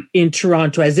in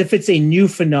Toronto, as if it's a new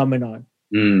phenomenon.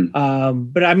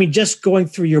 But I mean, just going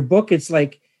through your book, it's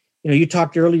like, you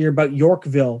talked earlier about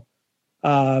Yorkville,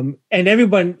 and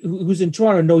everyone who's in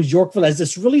Toronto knows Yorkville as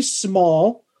this really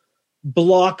small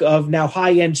block of now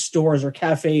high-end stores or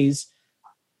cafes.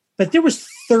 But there was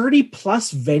 30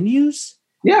 plus venues.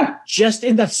 Yeah. Just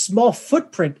in that small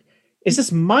footprint. It's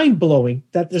just mind blowing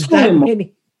that there's that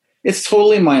many. It's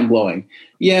totally mind blowing.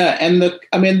 Yeah. And the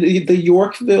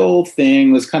Yorkville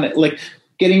thing was kind of like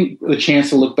getting the chance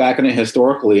to look back on it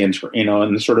historically and,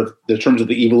 in sort of the terms of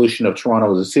the evolution of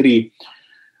Toronto as a city.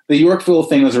 The Yorkville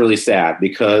thing was really sad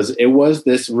because it was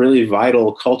this really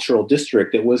vital cultural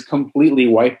district that was completely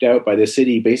wiped out by the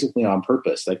city basically on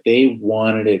purpose. Like, they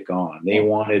wanted it gone.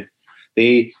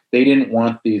 They didn't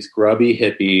want these grubby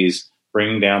hippies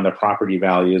bringing down the property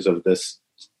values of this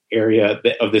area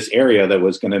that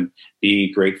was going to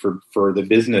be great for the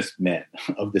businessmen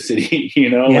of the city.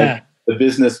 Like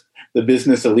the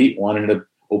business elite wanted to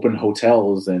open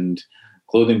hotels and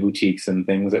clothing boutiques and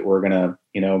things that were going to,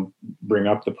 bring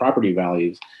up the property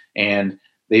values. And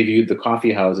they viewed the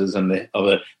coffee houses and the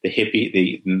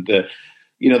hippie,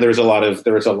 there was a lot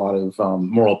of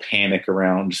moral panic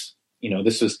around,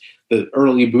 this was the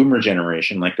early boomer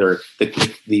generation. Like,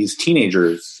 these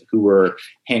teenagers who were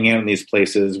hanging out in these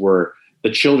places were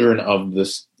the children of the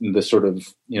sort of,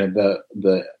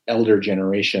 the elder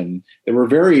generation. They were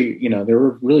they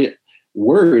were really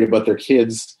worried about their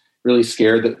kids, really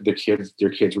scared that their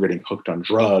kids were getting hooked on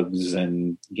drugs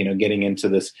and, getting into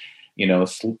this,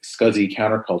 scuzzy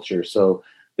counterculture. So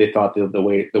they thought the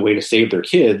way to save their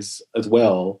kids as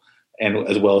well and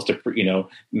as well as to,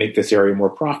 make this area more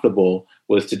profitable,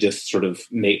 was to just sort of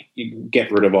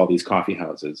get rid of all these coffee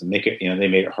houses and make it, they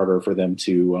made it harder for them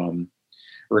to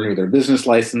renew their business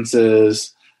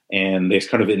licenses. And they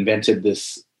kind of invented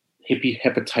this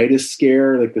hepatitis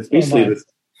scare, like this basically this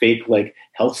fake like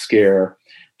health scare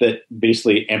that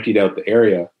basically emptied out the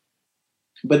area.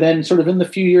 But then sort of in the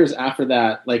few years after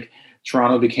that, like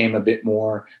Toronto became a bit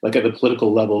more like at the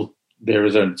political level, there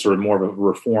was a sort of more of a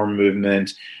reform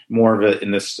movement, more of a, in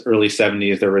this early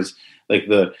 70s, there was like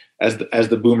as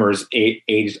the boomers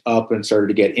aged up and started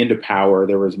to get into power,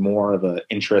 there was more of an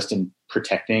interest in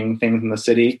protecting things in the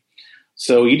city.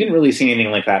 So you didn't really see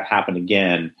anything like that happen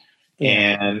again.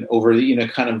 Yeah. And over the,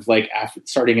 kind of like after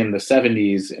starting in the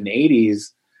 70s and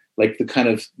 80s, like the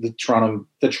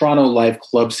Toronto live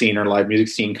club scene or live music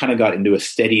scene kind of got into a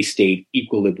steady state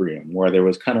equilibrium where there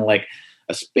was kind of like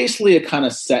basically a kind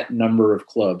of set number of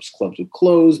clubs. Clubs would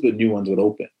close, but new ones would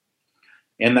open.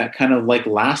 And that kind of like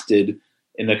lasted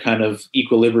in a kind of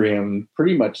equilibrium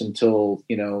pretty much until,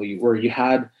 where you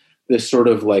had this sort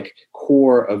of like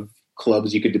core of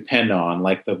clubs you could depend on,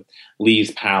 like the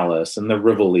Lee's Palace and the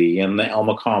Rivoli and the El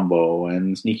Macombo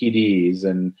and Sneaky D's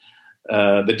and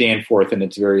the Danforth in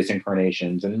its various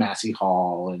incarnations and Massey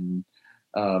Hall and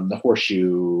the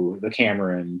Horseshoe, the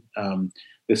Cameron,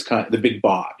 the Big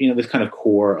Bop, this kind of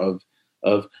core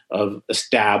of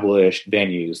established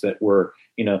venues that were,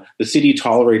 the city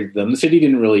tolerated them. The city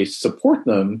didn't really support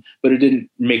them, but it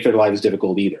didn't make their lives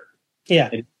difficult either. Yeah.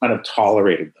 It kind of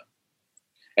tolerated them,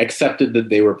 accepted that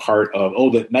they were part of,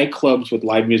 the nightclubs with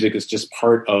live music is just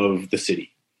part of the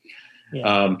city.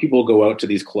 Yeah. People go out to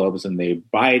these clubs and they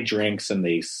buy drinks and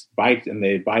they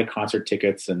buy concert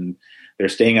tickets and they're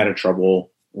staying out of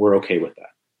trouble. We're okay with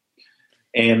that.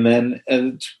 And then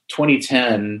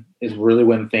 2010 is really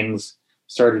when things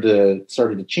started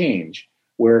to change,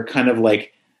 where kind of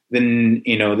like then,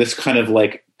 this kind of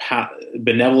like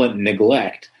benevolent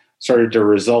neglect started to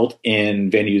result in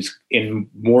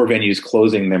more venues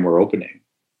closing than were opening.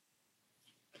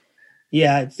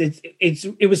 Yeah,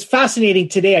 it was fascinating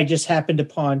today. I just happened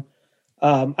upon,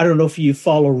 I don't know if you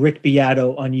follow Rick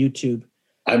Beato on YouTube.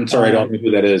 I'm sorry, I don't know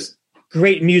who that is.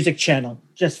 Great music channel,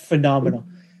 just phenomenal.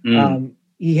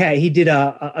 He did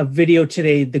a video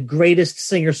today, the greatest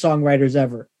singer-songwriters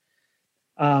ever.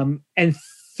 And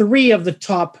 3 of the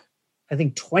top, I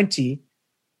think 20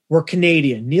 were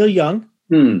Canadian. Neil Young,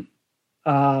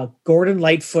 Gordon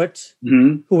Lightfoot,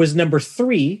 who was number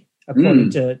 3,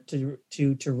 according to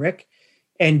Rick,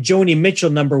 and Joni Mitchell,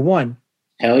 number 1.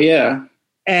 Hell yeah.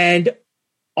 And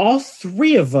all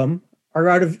 3 of them are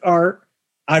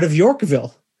out of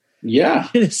Yorkville. Yeah.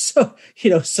 So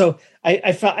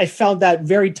I found that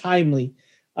very timely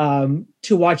to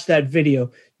watch that video.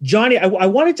 Johnny, I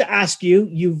wanted to ask you.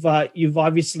 You've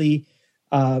obviously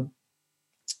been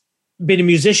a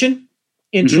musician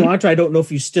in Toronto. I don't know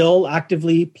if you still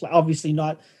actively, obviously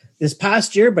not this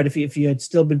past year, but if you had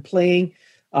still been playing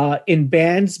in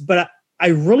bands. But I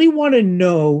really want to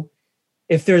know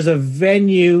if there's a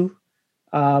venue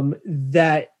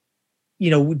that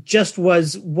just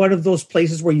was one of those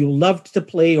places where you loved to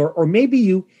play, or maybe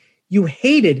you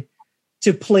hated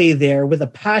to play there with a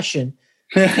passion.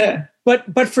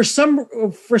 But for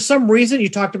some reason, you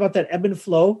talked about that ebb and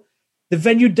flow. The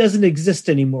venue doesn't exist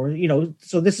anymore.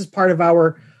 So this is part of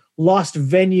our lost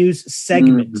venues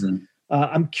segment.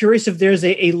 I'm curious if there's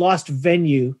a lost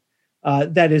venue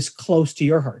that is close to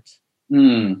your heart.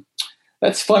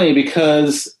 That's funny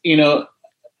because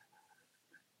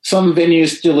some venues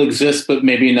still exist, but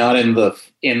maybe not in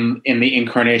the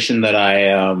incarnation that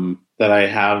I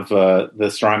have the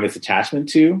strongest attachment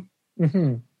to.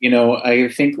 I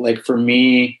think like for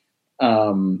me,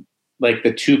 like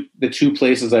the two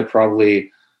places I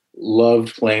probably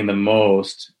loved playing the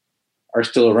most are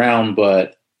still around,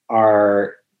 but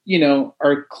are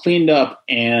cleaned up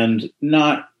and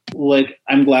not like,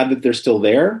 I'm glad that they're still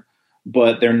there,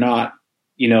 but they're not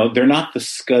the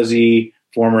scuzzy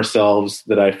former selves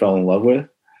that I fell in love with.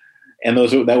 And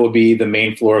that would be the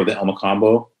main floor of the El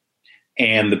Macombo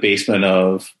and the basement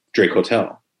of Drake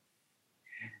Hotel.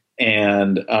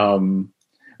 And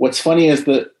what's funny is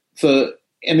that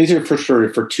and these are for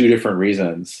 2 different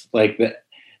reasons. Like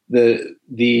the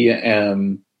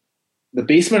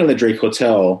basement of the Drake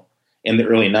Hotel in the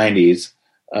early 90s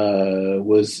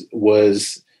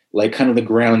was like kind of the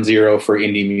ground zero for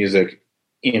indie music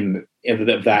in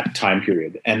that time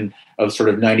period, and of sort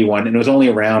of 91. And it was only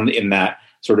around in that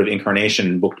sort of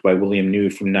incarnation booked by William New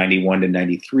from 91 to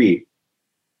 93.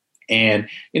 And,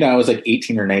 I was like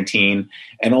 18 or 19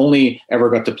 and only ever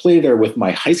got to play there with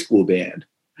my high school band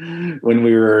when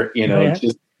we were,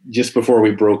 just before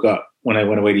we broke up when I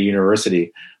went away to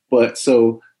university. But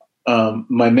so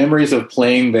my memories of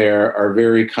playing there are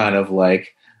very kind of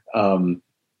like, a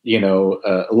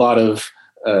lot of,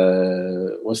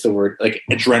 what's the word? Like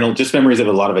adrenaline, just memories of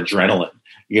a lot of adrenaline,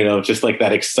 just like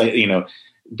that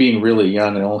being really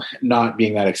young and not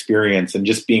being that experienced and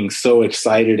just being so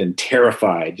excited and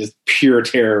terrified, just pure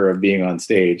terror of being on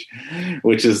stage,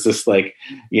 which is just like,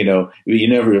 you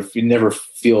never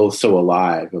feel so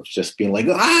alive of just being like,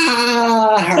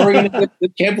 how are we going to I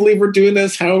can't believe we're doing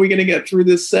this. How are we going to get through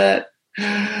this set?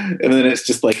 And then it's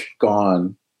just like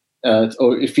gone.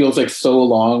 It feels like so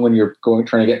long when you're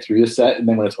trying to get through the set. And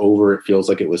then when it's over, it feels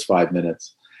like it was 5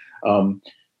 minutes.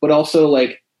 But also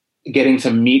like, getting to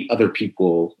meet other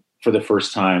people for the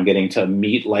first time, getting to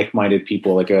meet like-minded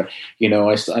people. Like, I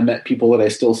met people that I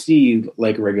still see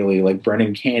like regularly, like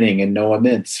Brendan Canning and Noah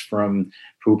Mintz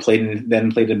who played in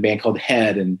a band called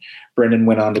Head. And Brendan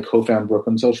went on to co-found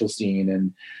Brooklyn Social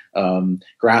Scene, and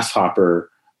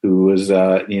Grasshopper, who was,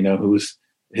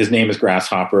 his name is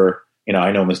Grasshopper.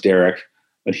 I know him as Derek,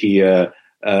 but he,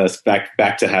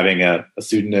 back to having a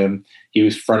pseudonym. He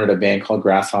was fronted a band called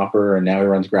Grasshopper, and now he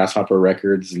runs Grasshopper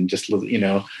Records, and just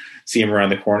see him around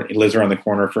the corner. He lives around the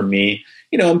corner from me,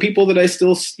 and people that I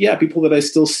still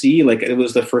see. Like, it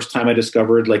was the first time I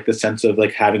discovered like the sense of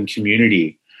like having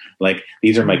community. Like,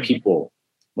 these are my people,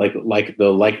 like the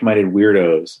like-minded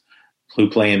weirdos who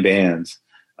play in bands.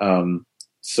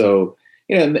 So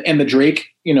and the Drake,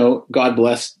 God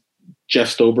bless Jeff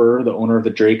Stober, the owner of the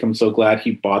Drake. I'm so glad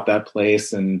he bought that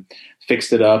place and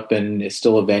fixed it up, and it's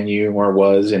still a venue, or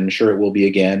was, and I'm sure it will be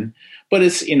again. But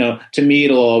it's, to me,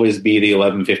 it'll always be the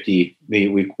 1150.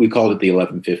 We called it the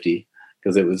 1150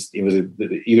 because it was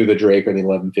either the Drake or the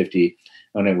 1150,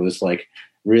 and it was like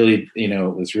really,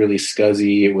 it was really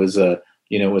scuzzy. It was a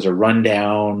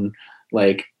rundown,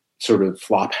 like sort of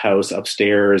flop house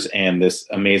upstairs, and this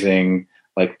amazing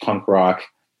like punk rock,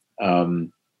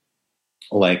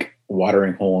 like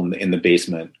watering hole in the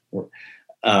basement.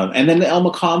 And then the El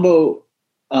Macombo,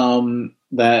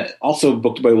 that also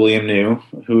booked by William New,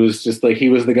 who was just like, he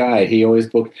was the guy. He always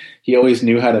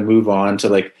knew how to move on to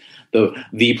like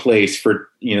the place for,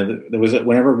 there was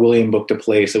whenever William booked a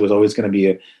place, it was always going to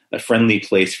be a friendly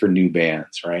place for new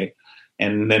bands. Right.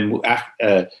 And then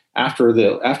after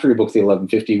he booked the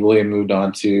 1150, William moved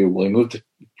to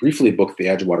briefly book the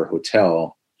Edgewater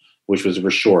Hotel, which was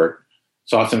short.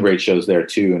 Saw some great shows there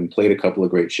too, and played a couple of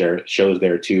great shows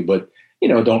there too, but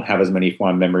don't have as many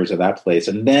fond memories of that place.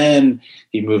 And then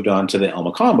he moved on to the El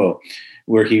Macombo,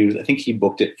 where I think he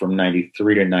booked it from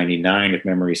 93 to 99, if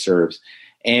memory serves.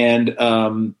 And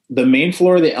the main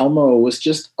floor of the Elmo was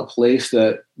just a place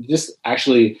that just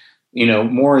actually,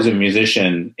 more as a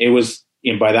musician, it was,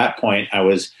 by that point I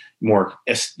was more,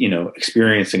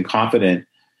 experienced and confident,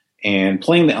 and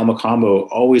playing the El Macombo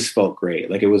always felt great.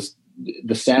 Like,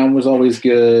 the sound was always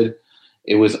good.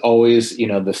 It was always,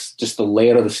 just the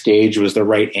layout of the stage was the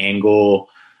right angle.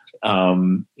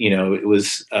 It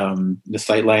was, the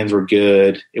sight lines were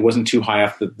good. It wasn't too high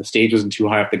off the stage wasn't too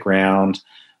high off the ground.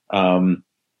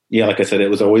 Like I said, it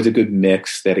was always a good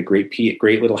mix. They had a great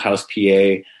little house PA,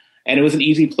 and it was an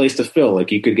easy place to fill.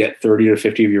 Like, you could get 30 to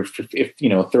 50 of your, 30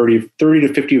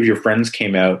 to 50 of your friends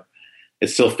came out, it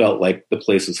still felt like the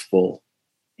place was full.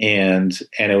 And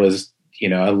it was,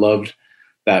 I loved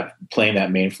that, playing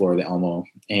that main floor of the Elmo.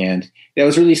 And it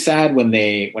was really sad when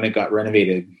it got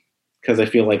renovated, because I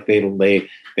feel like they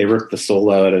ripped the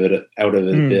soul out of it a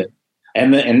bit.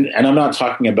 And I'm not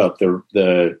talking about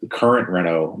the current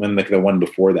reno, and like the one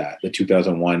before that, the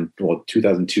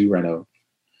 2002 reno.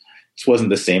 This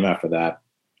wasn't the same after that.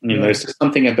 There's just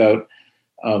something about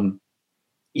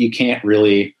you can't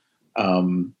really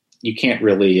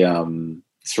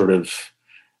sort of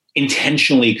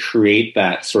intentionally create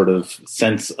that sort of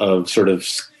sense of sort of,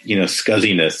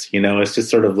 scuzziness. It's just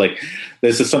sort of like,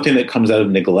 this is something that comes out of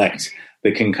neglect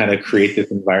that can kind of create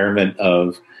this environment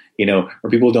of, where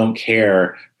people don't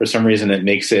care. For some reason, it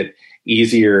makes it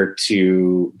easier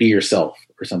to be yourself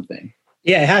or something.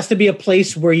 Yeah, it has to be a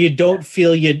place where you don't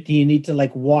feel you need to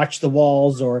like watch the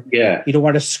walls, or you don't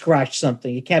want to scratch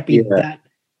something. It can't be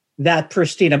that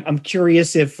pristine. I'm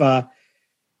curious if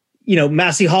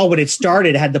Massey Hall, when it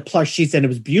started, had the plush sheets and it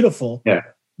was beautiful. Yeah.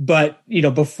 But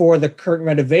before the current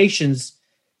renovations,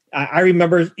 I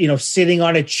remember sitting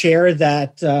on a chair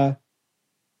that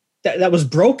was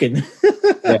broken.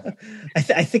 Yeah.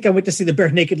 I think I went to see the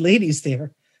Bare Naked Ladies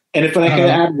there. And if I can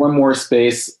add one more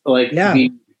space, like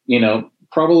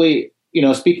probably,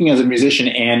 speaking as a musician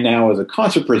and now as a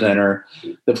concert presenter,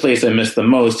 the place I miss the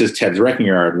most is Ted's Wrecking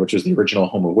Yard, which is the original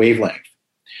home of Wavelength,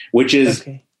 which is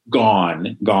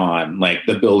gone. Like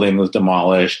the building was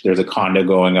demolished. There's a condo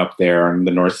going up there on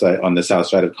the north side, on the south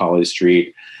side of College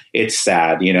Street. It's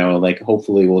sad, like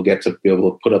hopefully we'll get to be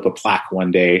able to put up a plaque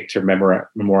one day to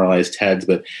memorialize Ted's,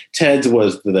 but Ted's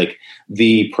was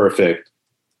the perfect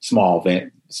small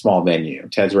venue.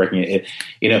 Ted's Wrecking It,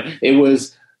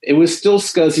 it was still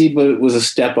scuzzy, but it was a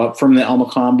step up from the El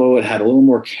Mocambo. It had a little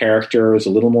more character. It was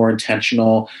a little more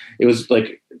intentional. It was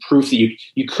like proof that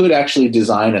you could actually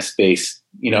design a space.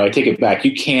 I take it back.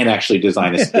 You can actually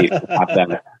design a space to have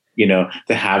that,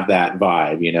 to have that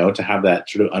vibe, to have that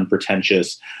sort of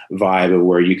unpretentious vibe of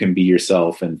where you can be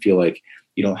yourself and feel like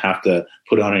you don't have to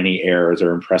put on any airs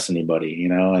or impress anybody,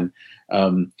 and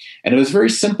it was very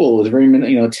simple. It was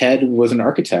very, Ted was an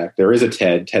architect. There is a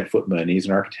Ted Footman. He's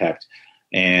an architect.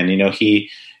 And,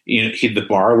 the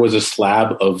bar was a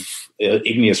slab of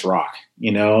igneous rock,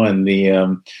 and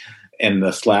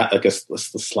the slab, like a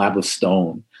slab of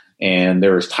stone. And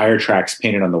there was tire tracks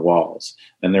painted on the walls.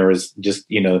 And there was just,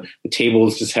 the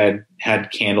tables just had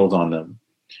candles on them.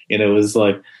 It was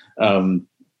like,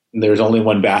 there was only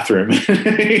one bathroom.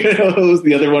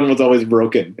 The other one was always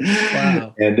broken.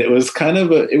 Wow. And it was kind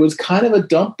of a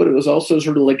dump, but it was also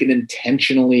sort of like an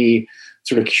intentionally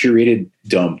sort of curated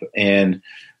dump. And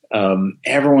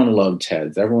everyone loved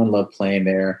Ted's. Everyone loved playing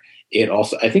there. It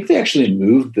also, I think they actually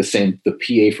moved the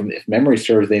PA from, if memory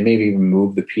serves, they maybe even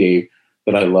moved the PA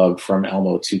that I loved from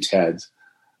Elmo to Ted's.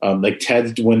 Like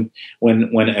Ted's, when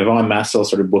Yvonne Massel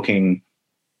started booking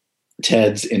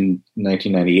Ted's in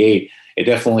 1998, it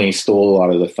definitely stole a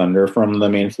lot of the thunder from the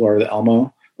main floor of the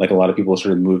Elmo. Like a lot of people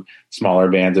sort of moved, smaller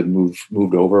bands had moved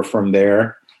over from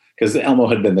there because the Elmo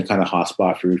had been the kind of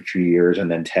hotspot for a few years,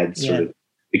 and then Ted's sort of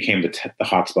became the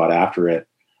hotspot after it.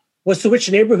 So which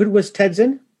neighborhood was Ted's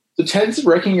in? So Ted's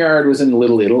Wrecking Yard was in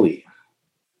Little Italy.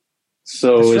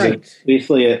 So it was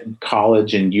basically at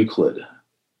College and Euclid.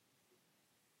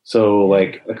 So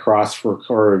like across if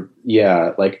you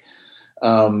know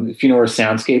where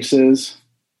Soundscapes is.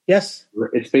 Yes.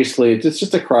 It's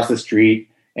just across the street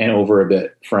and over a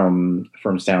bit from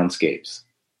Soundscapes.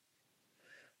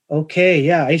 Okay,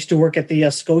 yeah. I used to work at the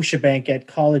Scotiabank at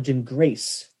College and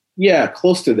Grace. Yeah,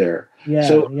 close to there. Yeah.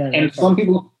 And some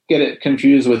people get it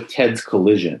confused with Ted's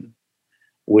Collision,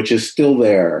 which is still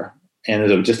there and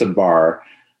is just a bar.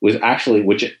 Which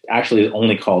actually is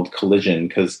only called Collision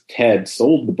because Ted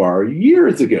sold the bar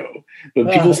years ago,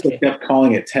 but people still kept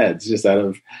calling it Ted's just out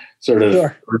of sort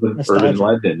of urban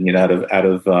legend, out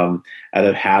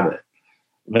of habit.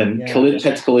 Then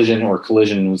Ted's Collision or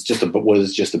Collision was just a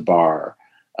bar.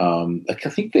 I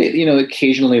think they,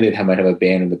 occasionally might have a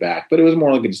band in the back, but it was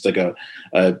more like just like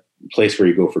a place where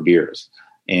you go for beers.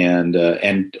 And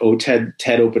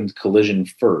Ted opened Collision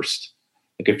first,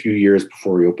 like a few years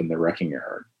before he opened the Wrecking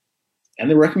Yard. And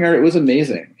the Wrecking Yard, it was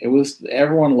amazing. It was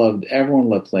everyone loved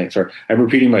playing. Sorry, I'm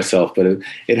repeating myself, but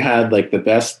it had like the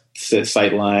best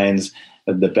sight lines,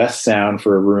 the best sound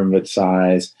for a room of its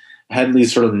size. It had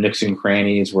these sort of nooks and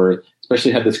crannies where,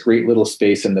 especially had this great little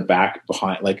space in the back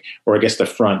behind, like, or I guess the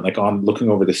front, like on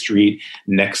looking over the street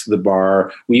next to the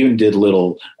bar. We even did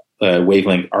little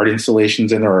wavelength art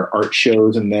installations in there, or art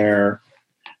shows in there.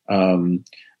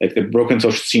 Like the Broken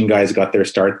Social Scene guys got their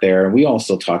start there, and we all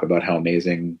still talk about how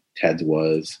amazing Ted's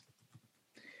was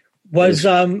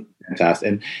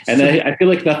fantastic. And I feel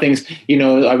like nothing's,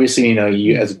 obviously,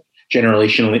 you as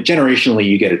generationally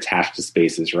you get attached to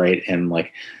spaces, right? And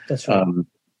like that's right.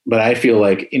 But I feel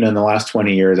like, in the last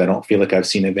 20 years, I don't feel like I've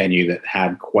seen a venue that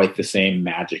had quite the same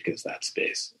magic as that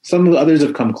space. Some of the others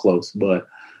have come close, but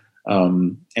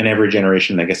and every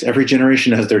generation has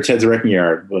their Ted's Wrecking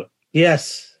Yard. But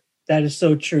yes. That is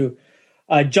so true.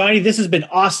 Johnny, this has been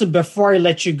awesome. Before I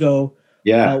let you go,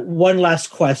 one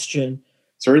last question.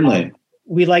 Certainly.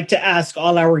 We like to ask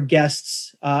all our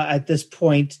guests at this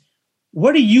point,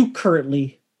 what are you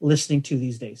currently listening to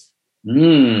these days?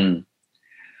 Well,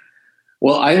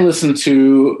 I listen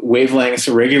to Wavelength's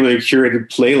regularly curated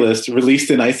playlist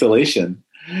Released in Isolation.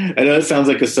 I know it sounds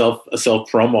like a self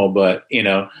promo, but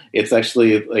it's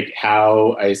actually like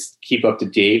how I keep up to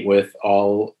date with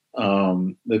all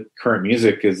the current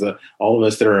music is all of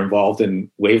us that are involved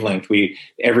in Wavelength.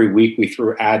 Every week we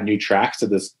add new tracks to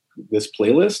this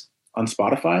playlist on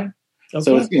Spotify. Okay.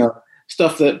 So it's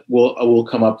stuff that will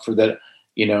come up for that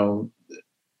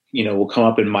will come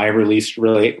up in my release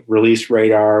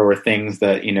radar, or things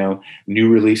that new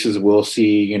releases will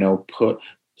see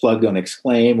plugged on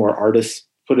Exclaim, or artists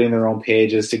putting their own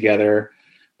pages together.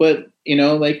 But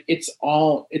like it's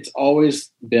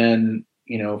always been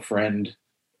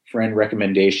friend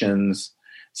recommendations.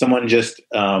 Someone just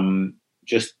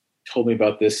told me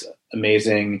about this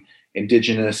amazing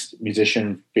Indigenous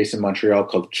musician based in Montreal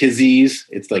called Kizis.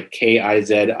 It's like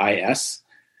Kizis,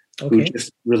 who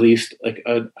just released like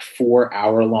a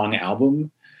 4-hour long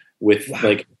album with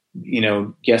like, you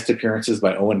know, guest appearances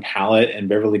by Owen Pallett and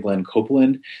Beverly Glenn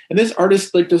Copeland. And this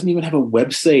artist like doesn't even have a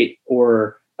website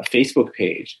or a Facebook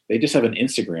page. They just have an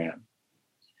Instagram,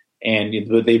 and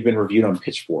they've been reviewed on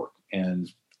Pitchfork. And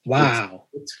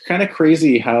it's kind of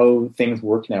crazy how things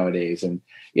work nowadays. And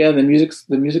yeah, the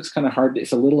music's kind of hard.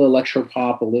 It's a little electro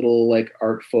pop, a little like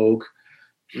art folk,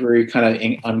 very kind of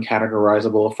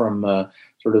uncategorizable from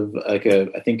sort of like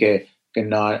a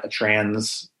not a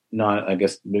trans, not I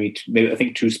guess maybe I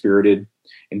think two-spirited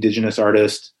Indigenous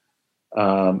artist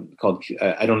called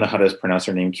I don't know how to pronounce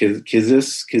her name,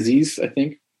 Kizis I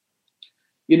think.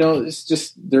 You know, it's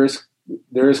just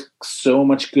there's so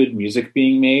much good music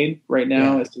being made right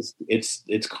now. Yeah.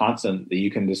 It's constant that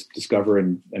you can just discover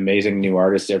an amazing new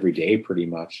artists every day, pretty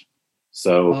much.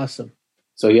 So awesome.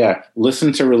 So yeah,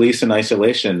 listen to Release in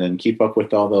Isolation and keep up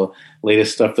with all the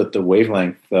latest stuff that the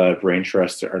Wavelength Brain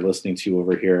Trust are listening to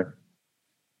over here.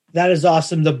 That is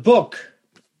awesome. The book,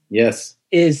 yes,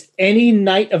 is Any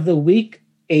Night of the Week: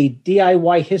 A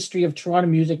DIY History of Toronto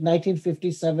Music,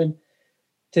 1957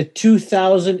 to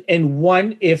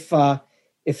 2001.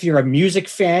 If you're a music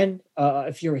fan,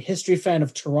 if you're a history fan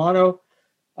of Toronto,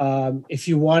 if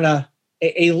you want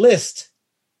a list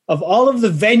of all of the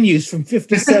venues from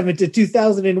 57 to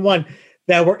 2001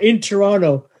 that were in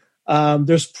Toronto,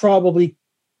 there's probably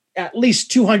at least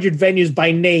 200 venues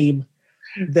by name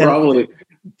that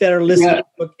are listed in the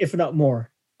book, if not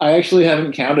more. I actually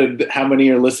haven't counted how many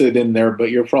are listed in there, but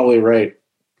you're probably right.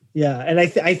 Yeah, and I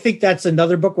think that's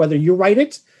another book, whether you write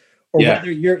it or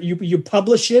whether you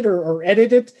publish it or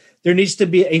edit it, there needs to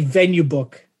be a venue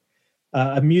book,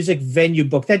 a music venue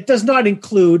book that does not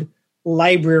include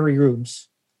library rooms.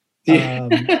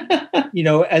 You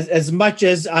know, as much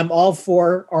as I'm all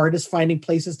for artists finding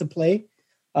places to play,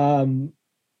 you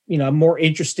know, I'm more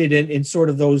interested in sort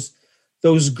of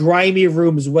those grimy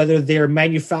rooms, whether they're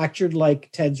manufactured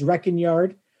like Ted's Wrecking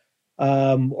Yard,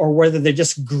 or whether they're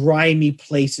just grimy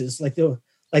places like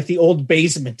the old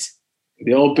basement.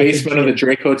 The old basement of the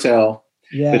Drake Hotel.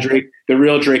 Yeah. The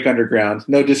real Drake Underground.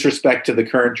 No disrespect to the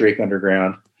current Drake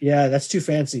Underground. Yeah, that's too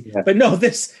fancy. Yeah. But no,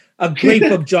 a great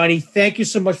book, Johnny. Thank you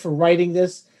so much for writing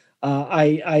this.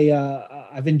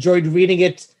 I've enjoyed reading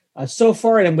it so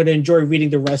far, and I'm going to enjoy reading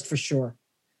the rest for sure.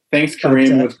 Thanks,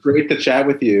 Kareem. It was great to chat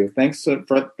with you. Thanks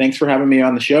for having me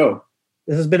on the show.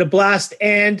 This has been a blast,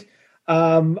 and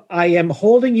I am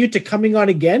holding you to coming on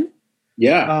again.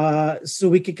 Yeah. So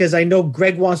because I know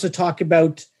Greg wants to talk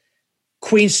about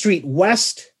Queen Street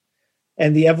West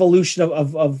and the evolution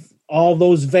of all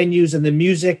those venues and the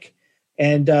music.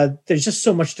 And there's just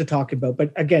so much to talk about.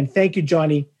 But again, thank you,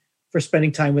 Johnny, for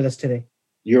spending time with us today.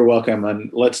 You're welcome. And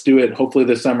let's do it. Hopefully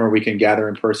this summer we can gather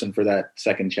in person for that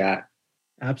second chat.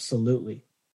 Absolutely.